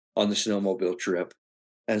the snowmobile trip.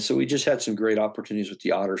 And so we just had some great opportunities with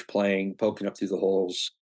the otters playing, poking up through the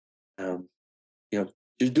holes. Um,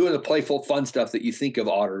 just doing the playful, fun stuff that you think of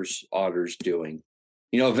otters doing.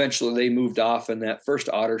 Eventually they moved off, and that first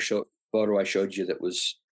photo I showed you that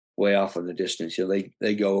was way off in the distance.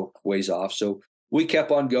 They go ways off. So we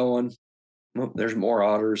kept on going. Well, there's more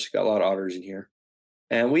otters. Got a lot of otters in here,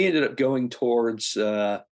 and we ended up going towards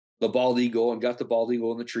the bald eagle and got the bald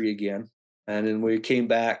eagle in the tree again. And then we came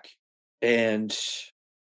back, and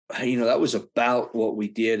that was about what we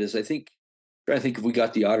did. Trying to think if we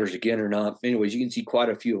got the otters again or not. Anyways, you can see quite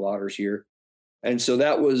a few otters here. And so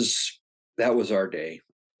that was our day.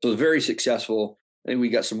 So it was very successful. And we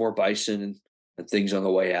got some more bison and things on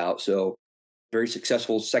the way out. So very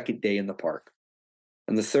successful second day in the park.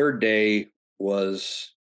 And the third day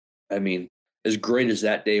was, as great as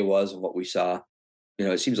that day was and what we saw,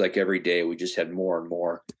 it seems like every day we just had more and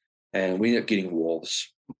more. And we ended up getting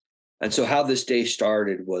wolves. And so how this day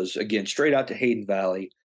started was, again, straight out to Hayden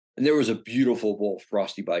Valley. And there was a beautiful bull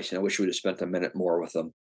frosty bison. I wish we'd have spent a minute more with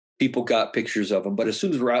them. People got pictures of them. But as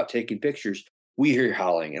soon as we're out taking pictures, we hear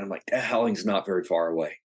howling. And I'm like, that howling's not very far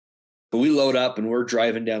away. But we load up and we're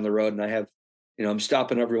driving down the road. And I have, I'm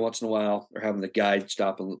stopping every once in a while, or having the guide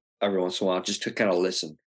stopping every once in a while just to kind of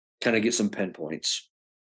listen, kind of get some pinpoints.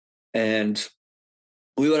 And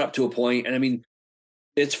we went up to a point, and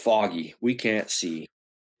it's foggy. We can't see.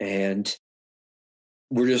 And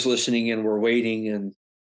we're just listening and we're waiting. And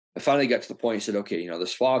I finally got to the point and said, okay,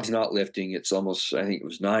 this fog's not lifting. It's almost, I think it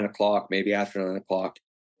was 9 o'clock, maybe after 9 o'clock.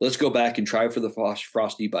 Let's go back and try for the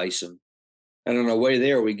frosty bison. And on the way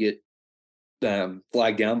there, we get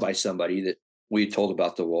flagged down by somebody that we had told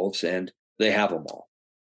about the wolves, and they have them all.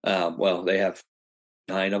 Well, they have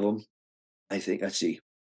 9 of them, I think. Let's see,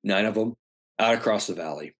 9 of them out across the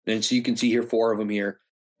valley. And so you can see here 4 of them here.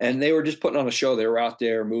 And they were just putting on a show. They were out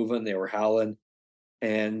there moving, they were howling.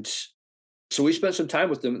 And so we spent some time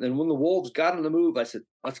with them. And when the wolves got on the move, I said,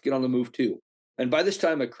 let's get on the move too. And by this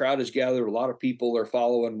time, a crowd has gathered. A lot of people are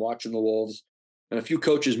following, watching the wolves, and a few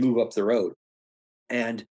coaches move up the road.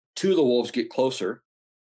 And 2 of the wolves get closer.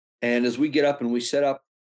 And as we get up and we set up,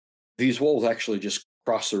 these wolves actually just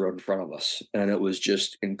crossed the road in front of us. And it was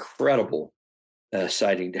just incredible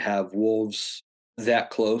sighting to have wolves that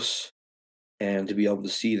close and to be able to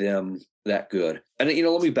see them that good. And,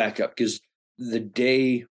 let me back up because the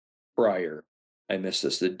day prior, I missed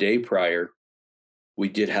this. The day prior, we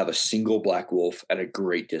did have a single black wolf at a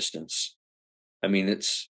great distance. I mean,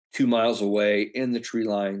 it's 2 miles away in the tree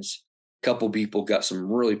lines. A couple people got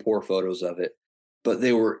some really poor photos of it, but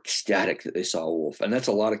they were ecstatic that they saw a wolf. And that's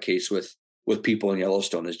a lot of case with people in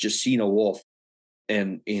Yellowstone, is just seeing a wolf.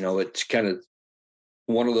 And, it's kind of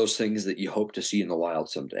one of those things that you hope to see in the wild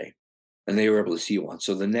someday. And they were able to see one.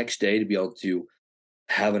 So the next day, to be able to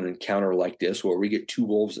have an encounter like this where we get 2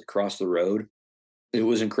 wolves that cross the road, it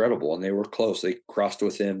was incredible. And they were close. They crossed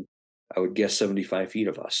within, I would guess, 75 feet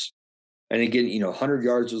of us. And again, 100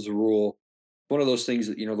 yards was the rule. One of those things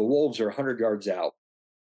that, the wolves are 100 yards out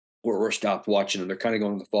where we're stopped watching them. They're kind of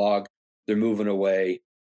going in the fog. They're moving away.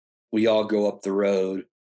 We all go up the road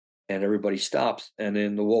and everybody stops. And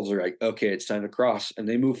then the wolves are like, okay, it's time to cross. And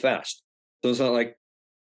they move fast. So it's not like,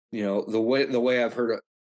 the way I've heard,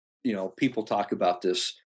 people talk about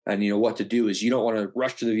this and, what to do is you don't want to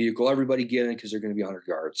rush to the vehicle. Everybody get in because they're going to be 100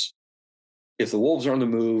 yards. If the wolves are on the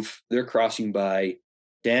move, they're crossing by,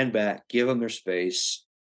 stand back, give them their space,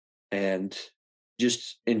 and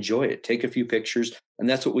just enjoy it. Take a few pictures. And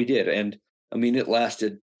that's what we did. And I mean, it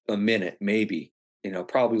lasted a minute, maybe,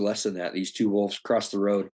 probably less than that. These 2 wolves crossed the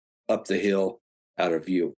road, up the hill, out of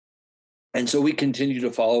view. And so we continued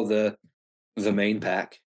to follow the main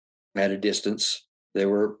pack at a distance. They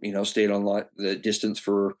were, stayed on the distance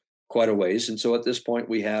for quite a ways. And so at this point,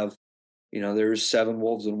 we have, there's 7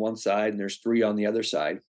 wolves on one side and there's 3 on the other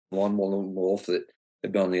side. One lone wolf that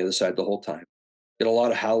had been on the other side the whole time. Get a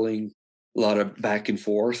lot of howling, a lot of back and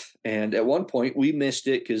forth. And at one point, we missed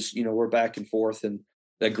it because, we're back and forth. And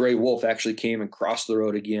that gray wolf actually came and crossed the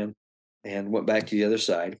road again and went back to the other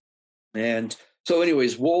side. And so,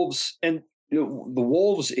 anyways, wolves and the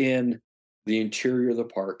wolves in the interior of the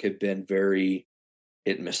park have been very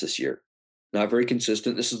hit and miss this year. Not very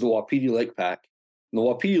consistent. This is the Wapiti Lake Pack. And the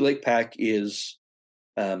Wapiti Lake Pack is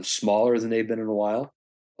smaller than they've been in a while.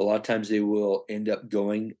 A lot of times they will end up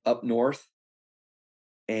going up north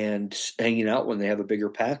and hanging out when they have a bigger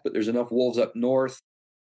pack. But there's enough wolves up north.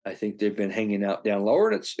 I think they've been hanging out down lower,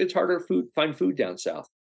 and it's harder to find food down south.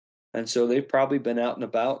 And so they've probably been out and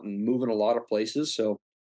about and moving a lot of places. So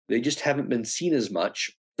they just haven't been seen as much.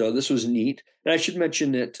 So this was neat. And I should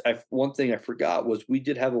mention that one thing I forgot was we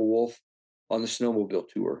did have a wolf on the snowmobile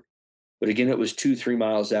tour. But again, it was 2-3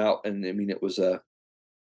 miles out. And I mean, it was a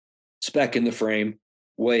speck in the frame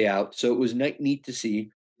way out. So it was neat to see.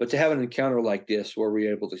 But to have an encounter like this where we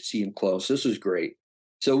were able to see him close, this was great.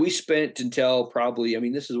 So we spent until probably, I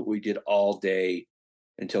mean, this is what we did all day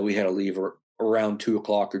until we had to leave around 2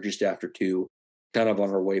 o'clock or just after 2, kind of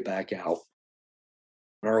on our way back out.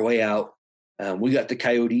 On our way out, we got the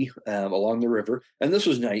coyote along the river. And this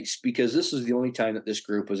was nice because this was the only time that this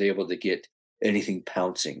group was able to get anything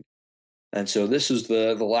pouncing. And so this was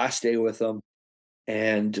the last day with them.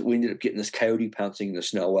 And we ended up getting this coyote pouncing in the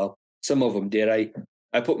snow. Well, some of them did.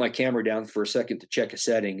 I put my camera down for a second to check a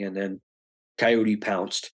setting, and then coyote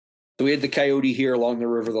pounced. So we had the coyote here along the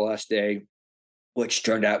river the last day, which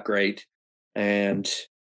turned out great. And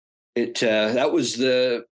it that was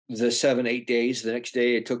the 7-8 days. The next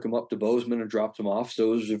day I took him up to Bozeman and dropped him off.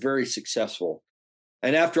 So it was very successful.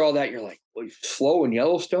 And after all that, you're like, well, you're slow in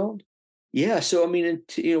Yellowstone? Yeah. So I mean,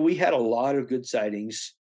 we had a lot of good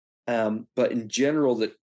sightings. But in general,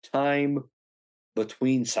 the time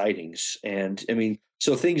between sightings, and I mean,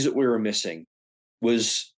 so things that we were missing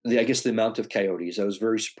was I guess the amount of coyotes. I was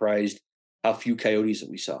very surprised how few coyotes that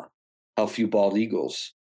we saw, how few bald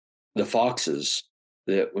eagles, the foxes.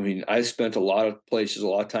 That I mean, I spent a lot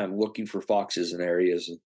of time looking for foxes in areas,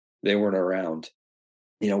 and they weren't around.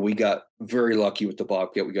 We got very lucky with the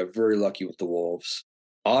bobcat. We got very lucky with the wolves.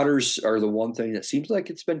 Otters are the one thing that seems like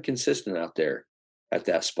it's been consistent out there at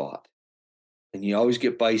that spot. And you always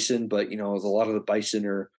get bison, but a lot of the bison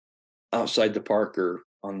are outside the park or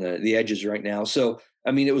on the edges right now. So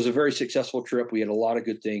I mean, it was a very successful trip. We had a lot of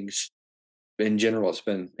good things. in general, it's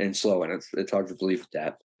been in slow, and it's hard to believe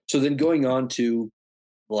that. So then going on to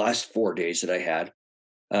the last 4 days that I had,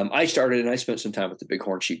 I started and I spent some time with the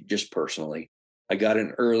bighorn sheep just personally. I got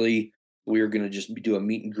in early. We were going to just do a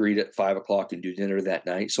meet and greet at 5 o'clock and do dinner that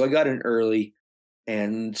night. So I got in early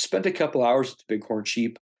and spent a couple hours with the bighorn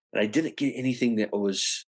sheep. And I didn't get anything that I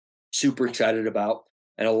was super excited about.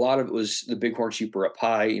 And a lot of it was the bighorn sheep were up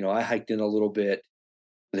high. I hiked in a little bit.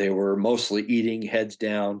 They were mostly eating heads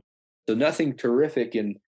down. So nothing terrific.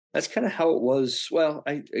 And that's kind of how it was. Well,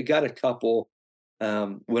 I got a couple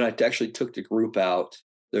when I actually took the group out.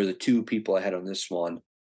 They're the two people I had on this one.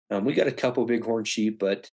 We got a couple bighorn sheep,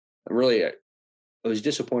 but really, I was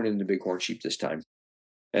disappointed in the bighorn sheep this time,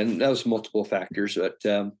 and that was multiple factors. But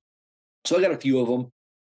so I got a few of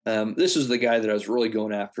them. This is the guy that I was really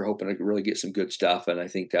going after, hoping I could really get some good stuff, and I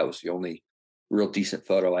think that was the only real decent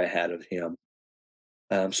photo I had of him.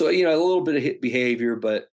 So a little bit of hit behavior,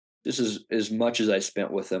 but this is as much as I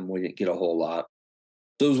spent with him. We didn't get a whole lot.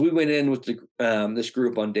 So as we went in with the this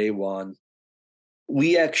group on day one,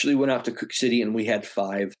 we actually went out to Cook City and we had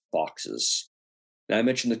 5 foxes. Now, I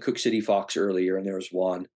mentioned the Cook City fox earlier, and there was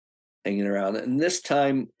one hanging around. And this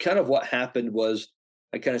time, kind of what happened was,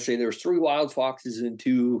 I kind of say there was 3 wild foxes and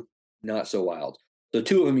 2 not so wild. So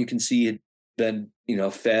 2 of them you can see had been,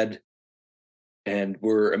 fed, and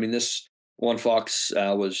this one fox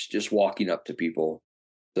was just walking up to people.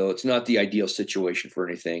 So it's not the ideal situation for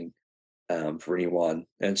anything, for anyone.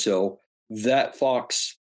 And so that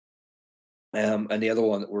fox and the other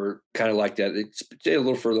one that were kind of like that, it's a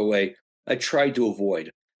little further away. I tried to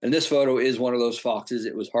avoid. And this photo is one of those foxes.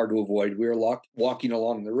 It was hard to avoid. We were walking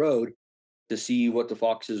along the road to see where the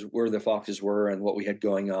foxes were and what we had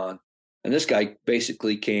going on. And this guy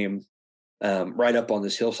basically came right up on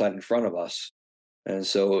this hillside in front of us. And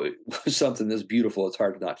so it was something that's beautiful. It's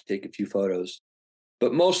hard not to take a few photos.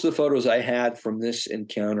 But most of the photos I had from this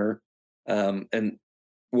encounter, and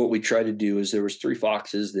what we tried to do is there was 3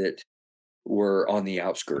 foxes that were on the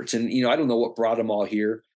outskirts. And I don't know what brought them all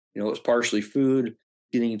here. It was partially food,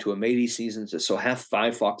 getting into a mating season. So have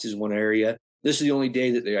 5 foxes in one area. This is the only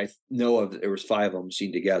day that I know of that there was 5 of them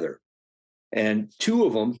seen together, and 2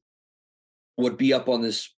 of them would be up on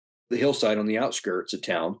the hillside on the outskirts of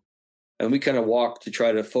town. And we kind of walked to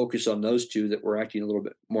try to focus on those 2 that were acting a little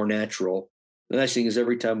bit more natural. The nice thing is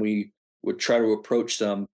every time we would try to approach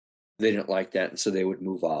them, they didn't like that, and so they would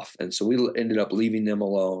move off. And so we ended up leaving them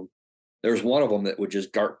alone. There was one of them that would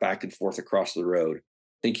just dart back and forth across the road.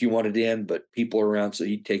 Think he wanted in, but people are around, so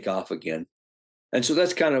he'd take off again. And so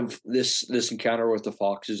that's kind of this encounter with the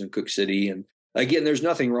foxes in Cook City. And again, there's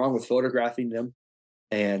nothing wrong with photographing them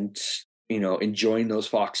and enjoying those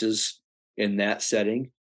foxes in that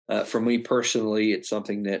setting. For me personally, it's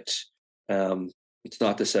something that it's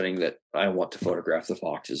not the setting that I want to photograph the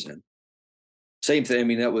foxes in. Same thing. I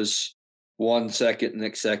mean, that was 1 second,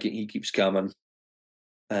 next second he keeps coming.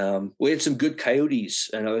 We had some good coyotes,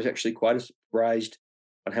 and I was actually quite surprised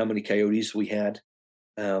on how many coyotes we had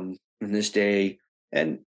in this day,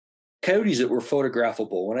 and coyotes that were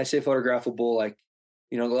photographable. When I say photographable, like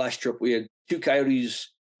the last trip we had 2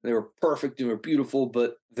 coyotes. They were perfect. They were beautiful,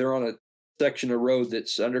 but they're on a section of road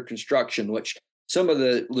that's under construction. Which some of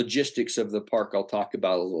the logistics of the park I'll talk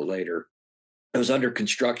about a little later. It was under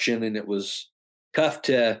construction, and it was tough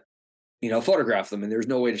to photograph them, and there's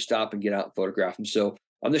no way to stop and get out and photograph them. So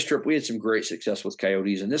on this trip, we had some great success with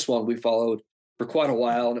coyotes, and this one we followed for quite a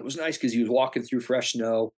while, and it was nice because he was walking through fresh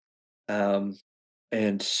snow, and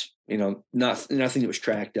nothing that was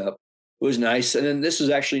tracked up. It was nice. And then this is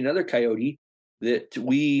actually another coyote that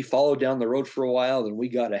we followed down the road for a while, and we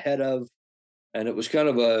got ahead of, and it was kind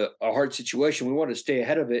of a hard situation. We wanted to stay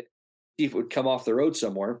ahead of it, see if it would come off the road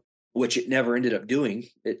somewhere, which it never ended up doing.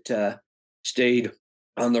 It stayed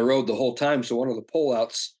on the road the whole time. So one of the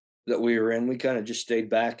pullouts that we were in, we kind of just stayed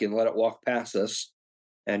back and let it walk past us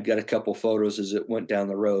and got a couple photos as it went down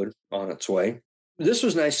the road on its way. This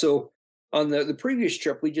was nice. So on the previous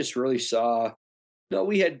trip, we just really saw, no,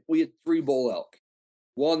 we had 3 bull elk,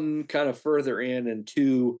 1 kind of further in and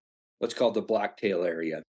 2, what's called the blacktail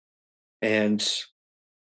area. And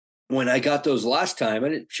when I got those last time, I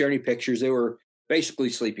didn't share any pictures. They were basically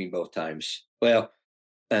sleeping both times. Well,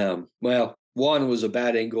 1 was a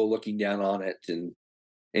bad angle looking down on it. And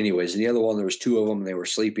anyways, and the other one, there was 2 of them, and they were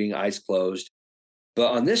sleeping, eyes closed.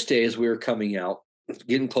 But on this day, as we were coming out,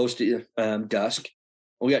 getting close to dusk,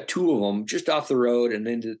 we got 2 of them just off the road, and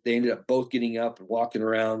then they ended up both getting up and walking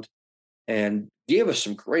around and gave us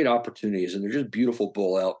some great opportunities. And they're just beautiful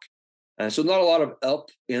bull elk. So not a lot of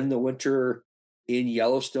elk in the winter in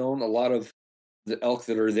Yellowstone. A lot of the elk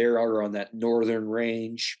that are there are on that northern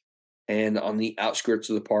range. And on the outskirts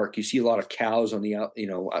of the park, you see a lot of cows on the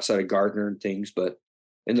outside of Gardner and things, but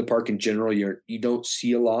in the park in general, you don't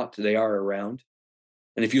see a lot. They are around.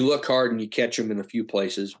 And if you look hard and you catch them in a few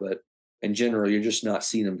places, but in general, you're just not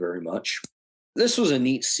seeing them very much. This was a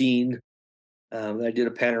neat scene. I did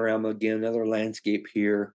a panorama again, another landscape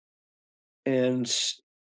here, and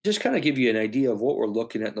just kind of give you an idea of what we're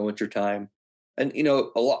looking at in the wintertime. And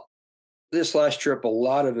a lot this last trip, a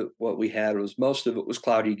lot of it, what we had was most of it was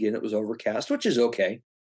cloudy again. It was overcast, which is okay.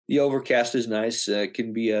 The overcast is nice. It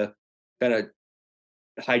can be a kind of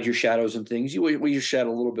hide your shadows and things. We just shed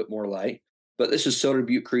a little bit more light. But this is Soda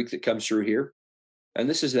Butte Creek that comes through here, and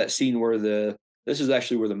this is that scene where this is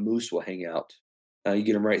actually where the moose will hang out. You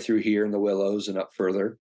get them right through here in the willows and up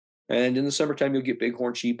further. And in the summertime, you'll get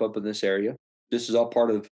bighorn sheep up in this area. This is all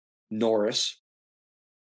part of Norris.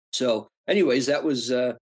 So, anyways, that was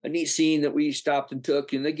a neat scene that we stopped and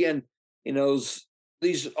took. And again,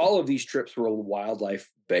 these all of these trips were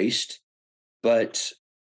wildlife based, but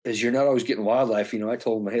as you're not always getting wildlife, I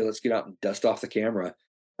told them, hey, let's get out and dust off the camera.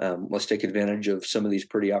 Let's take advantage of some of these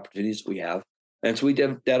pretty opportunities that we have. And so we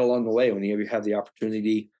did that along the way when you have the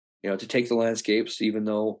opportunity, to take the landscapes, even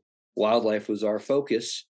though wildlife was our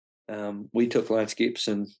focus. We took landscapes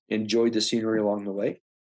and enjoyed the scenery along the way.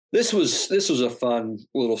 This was a fun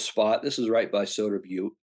little spot. This is right by Soda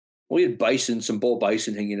Butte. We had bison, some bull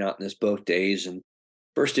bison hanging out in this both days. And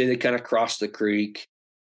first day they kind of crossed the creek,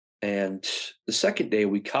 and the second day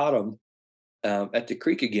we caught them at the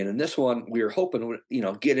creek again. And this one we were hoping would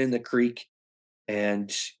get in the creek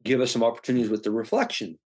and give us some opportunities with the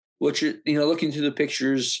reflection. Which looking through the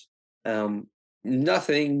pictures,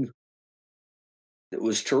 nothing that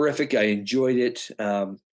was terrific. I enjoyed it.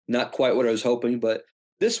 Not quite what I was hoping, but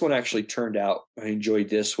this one actually turned out. I enjoyed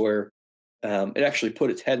this where it actually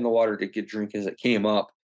put its head in the water to get a drink as it came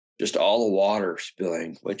up, just all the water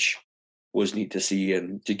spilling, which was neat to see,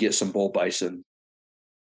 and to get some bull bison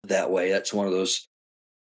that way. That's one of those,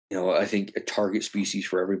 I think a target species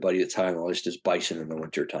for everybody that's high on the list is bison in the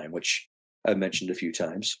wintertime, which I've mentioned a few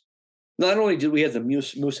times. Not only did we have the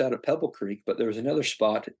moose out at Pebble Creek, but there was another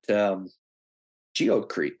spot at Geode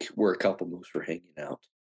Creek where a couple moose were hanging out.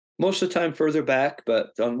 Most of the time further back,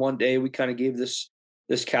 but on one day we kind of gave this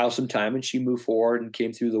cow some time, and she moved forward and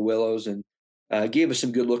came through the willows and gave us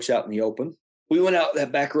some good looks out in the open. We went out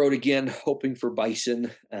that back road again, hoping for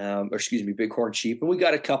bison, bighorn sheep, and we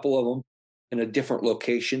got a couple of them in a different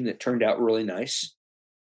location that turned out really nice.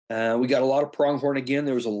 We got a lot of pronghorn again.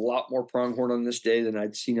 There was a lot more pronghorn on this day than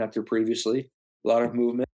I'd seen out there previously. A lot of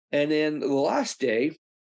movement. And then the last day,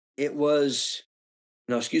 it was,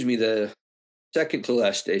 no, excuse me, the second to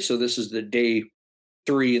last day. So this is the day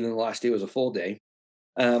 3, and then the last day was a full day.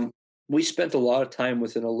 We spent a lot of time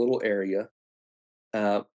within a little area,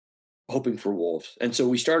 uh, hoping for wolves. And so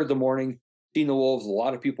we started the morning, seeing the wolves, a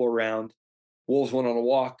lot of people around. Wolves went on a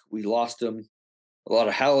walk. We lost them. A lot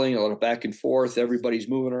of howling, a lot of back and forth. Everybody's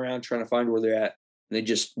moving around trying to find where they're at. And they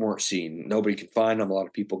just weren't seen. Nobody could find them. A lot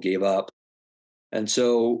of people gave up. And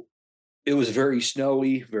so it was very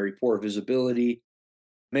snowy, very poor visibility.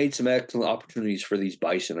 Made some excellent opportunities for these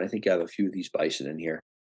bison. I think I have a few of these bison in here.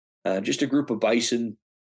 Just a group of bison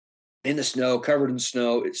in the snow, covered in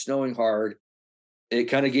snow. It's snowing hard. It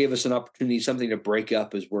kind of gave us an opportunity, something to break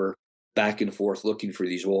up as we're back and forth looking for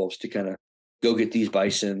these wolves, to kind of go get these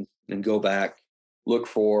bison and go back, look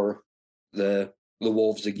for the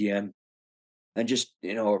wolves again, and just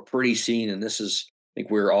a pretty scene. And this is, I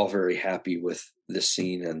think we're all very happy with this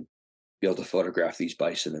scene and be able to photograph these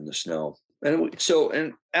bison in the snow.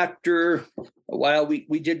 And after a while,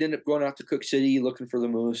 we did end up going out to Cook City looking for the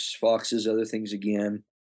moose, foxes, other things again.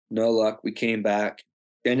 No luck. We came back,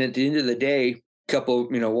 and at the end of the day, couple,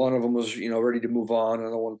 one of them was ready to move on,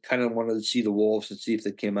 another one kind of wanted to see the wolves and see if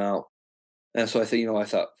they came out. And so I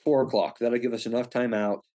thought 4 o'clock, that'll give us enough time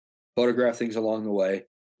out, photograph things along the way.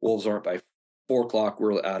 Wolves aren't by 4 o'clock,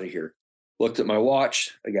 we're out of here. Looked at my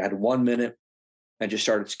watch, I had 1 minute, and just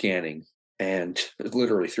started scanning. And it was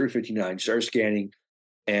literally 3:59, started scanning,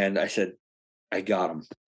 and I said, I got them.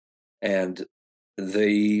 And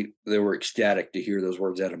they were ecstatic to hear those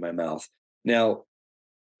words out of my mouth. Now,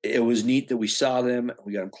 it was neat that we saw them,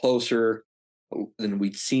 we got them closer than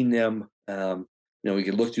we'd seen them. We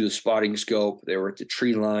could look through the spotting scope. They were at the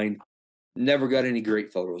tree line. Never got any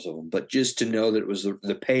great photos of them, but just to know that it was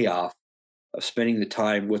the payoff of spending the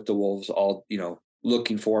time with the wolves, all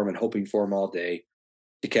looking for them and hoping for them all day,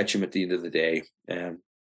 to catch them at the end of the day, and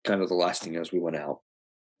kind of the last thing as we went out.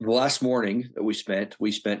 The last morning that we spent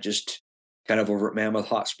just kind of over at Mammoth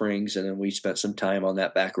Hot Springs, and then we spent some time on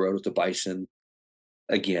that back road with the bison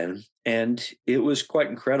again, and it was quite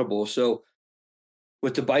incredible. So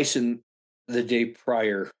with the bison, the day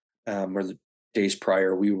prior, or the days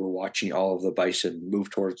prior, we were watching all of the bison move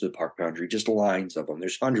towards the park boundary, just lines of them.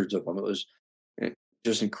 There's hundreds of them. It was eh,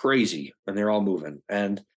 just crazy, and they're all moving.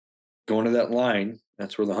 And going to that line,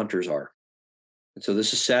 that's where the hunters are. And so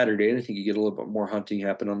this is Saturday, and I think you get a little bit more hunting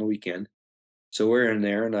happen on the weekend. So we're in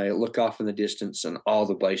there, and I look off in the distance, and all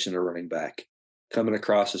the bison are running back, coming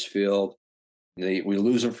across this field. We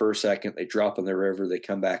lose them for a second. They drop in the river. They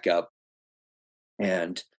come back up,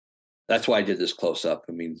 and that's why I did this close up.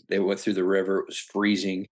 I mean, they went through the river. It was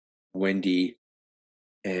freezing, windy,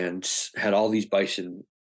 and had all these bison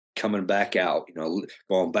coming back out.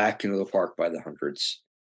 Going back into the park by the hundreds,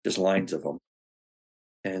 just lines of them.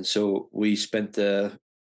 And so we spent the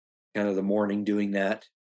kind of the morning doing that,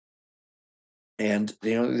 and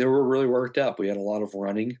they were really worked up. We had a lot of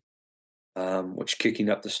running, which kicking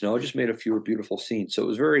up the snow just made a few beautiful scenes. So it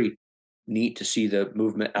was very neat to see the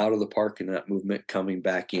movement out of the park and that movement coming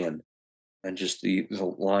back in, and just the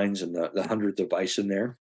lines and the hundreds of bison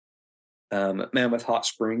there. At Mammoth Hot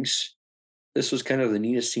Springs, this was kind of the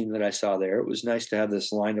neatest scene that I saw there. It was nice to have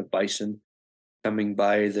this line of bison coming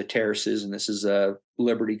by the terraces, and this is a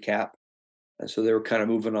Liberty Cap, and so they were kind of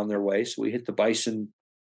moving on their way. So we hit the bison,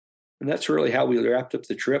 and that's really how we wrapped up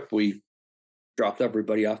the trip. We dropped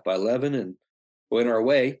everybody off by 11 and went our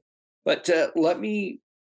way. But let me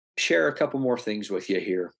share a couple more things with you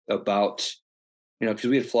here about, because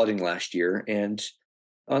we had flooding last year, and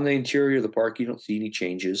on the interior of the park, you don't see any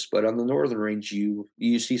changes, but on the northern range, you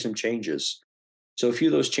see some changes. So a few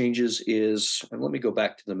of those changes is, and let me go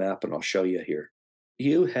back to the map and I'll show you here.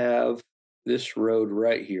 You have this road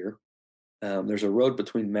right here. There's a road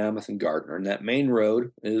between Mammoth and Gardner, and that main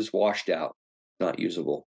road is washed out, not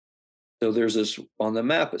usable. So there's this on the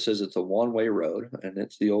map. It says it's a one-way road, and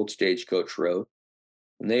it's the old stagecoach road.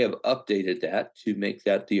 And they have updated that to make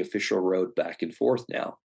that the official road back and forth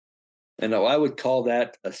now. And I would call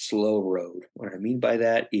that a slow road. What I mean by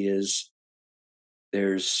that is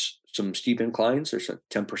there's some steep inclines, there's a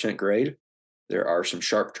 10% grade. There are some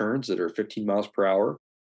sharp turns that are 15 miles per hour.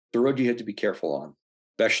 The road you have to be careful on,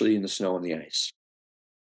 especially in the snow and the ice.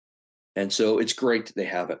 And so it's great that they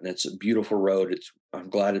have it, and it's a beautiful road. I'm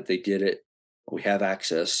glad that they did it. We have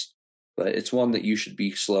access, but it's one that you should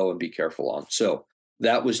be slow and be careful on. So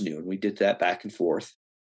that was new, and we did that back and forth.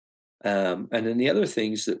 And then the other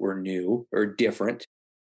things that were new or different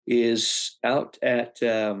is out at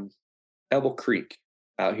Pebble Creek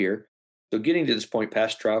out here. So getting to this point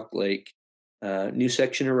past Trout Lake, new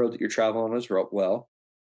section of road that you're traveling on is well.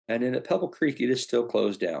 And then at Pebble Creek, it is still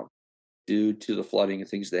closed down due to the flooding and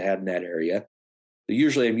things they had in that area. So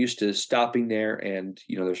usually I'm used to stopping there, and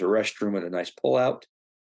there's a restroom and a nice pullout.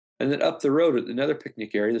 And then up the road at another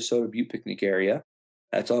picnic area, the Soda Butte picnic area,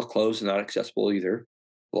 that's all closed and not accessible either.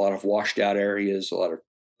 A lot of washed out areas, a lot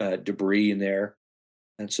of debris in there.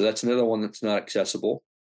 And so that's another one that's not accessible.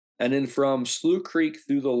 And then from Slough Creek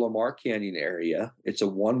through the Lamar Canyon area, it's a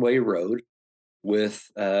one-way road with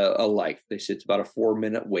a light. They say it's about a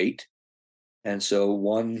 4-minute wait. And so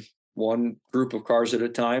one group of cars at a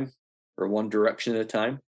time, or one direction at a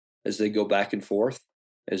time, as they go back and forth,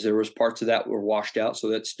 as there was parts of that were washed out. So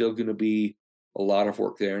that's still going to be a lot of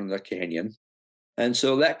work there in the canyon. And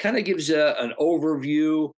so that kind of gives an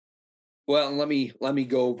overview. Well, let me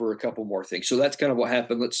go over a couple more things. So that's kind of what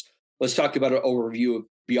happened. Let's talk about an overview of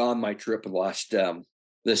beyond my trip in the last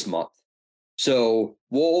this month. So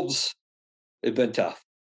wolves have been tough.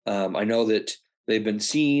 I know that they've been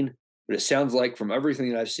seen, but it sounds like from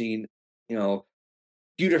everything that I've seen, a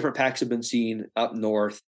few different packs have been seen up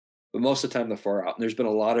north, but most of the time they're far out. And there's been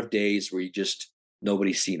a lot of days where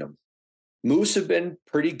nobody's seen them. Moose have been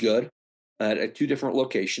pretty good at 2 different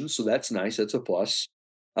locations, so that's nice. That's a plus.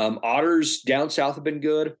 Otters down south have been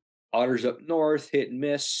good. Otters up north, hit and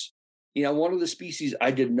miss. One of the species I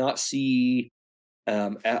did not see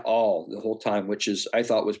at all the whole time, which I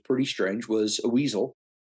thought was pretty strange, was a weasel,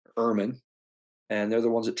 ermine. And they're the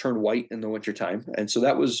ones that turn white in the wintertime. And so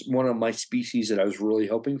that was one of my species that I was really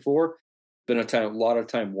hoping for. Been a lot of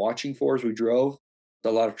time watching for as we drove. A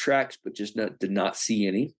lot of tracks, but just did not see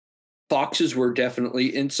any. Foxes were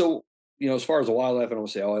definitely, and so, as far as the wildlife, I don't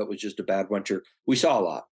say, it was just a bad winter. We saw a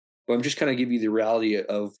lot, but I'm just kind of give you the reality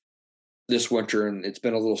of this winter, and it's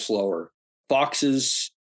been a little slower.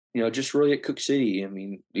 Foxes, just really at Cook City. I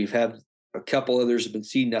mean, we've had a couple others have been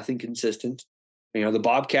seen, nothing consistent. The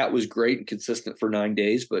bobcat was great and consistent for 9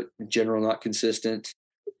 days, but in general, not consistent.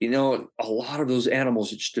 A lot of those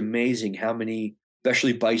animals, it's just amazing how many,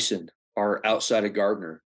 especially bison, are outside of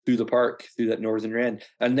Gardner through the park, through that northern end.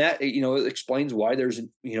 And that, it explains why there's,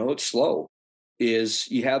 it's slow, is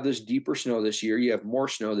you have this deeper snow this year. You have more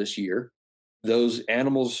snow this year. those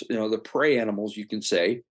animals, the prey animals, you can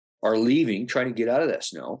say, are leaving, trying to get out of that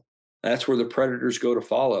snow. That's where the predators go to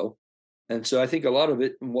follow. And so I think a lot of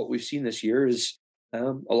it, and what we've seen this year, is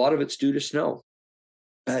a lot of it's due to snow.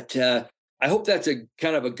 But I hope that's a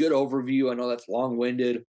kind of a good overview. I know that's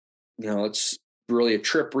long-winded. It's really a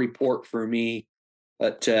trip report for me.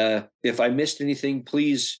 But if I missed anything,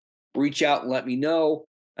 please reach out and let me know.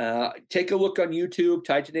 Take a look on YouTube,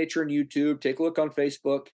 Tied to Nature on YouTube. Take a look on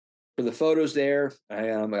Facebook for the photos there. I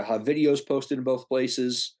have videos posted in both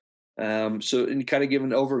places. So, and kind of give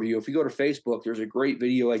an overview. If you go to Facebook, there's a great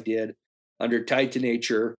video I did under Tied to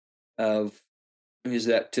Nature of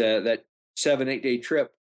that 7-8 day trip.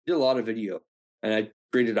 Did a lot of video, and I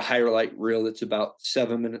created a highlight reel that's about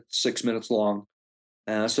 6 minutes long.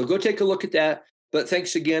 So go take a look at that. But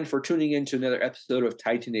thanks again for tuning in to another episode of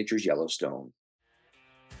Tied to Nature's Yellowstone.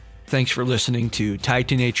 Thanks for listening to Tied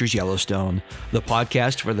to Nature's Yellowstone, the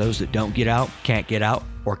podcast for those that don't get out, can't get out,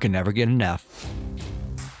 or can never get enough.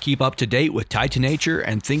 Keep up to date with Tied to Nature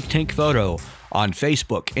and Think Tank Photo on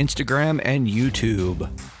Facebook, Instagram, and YouTube.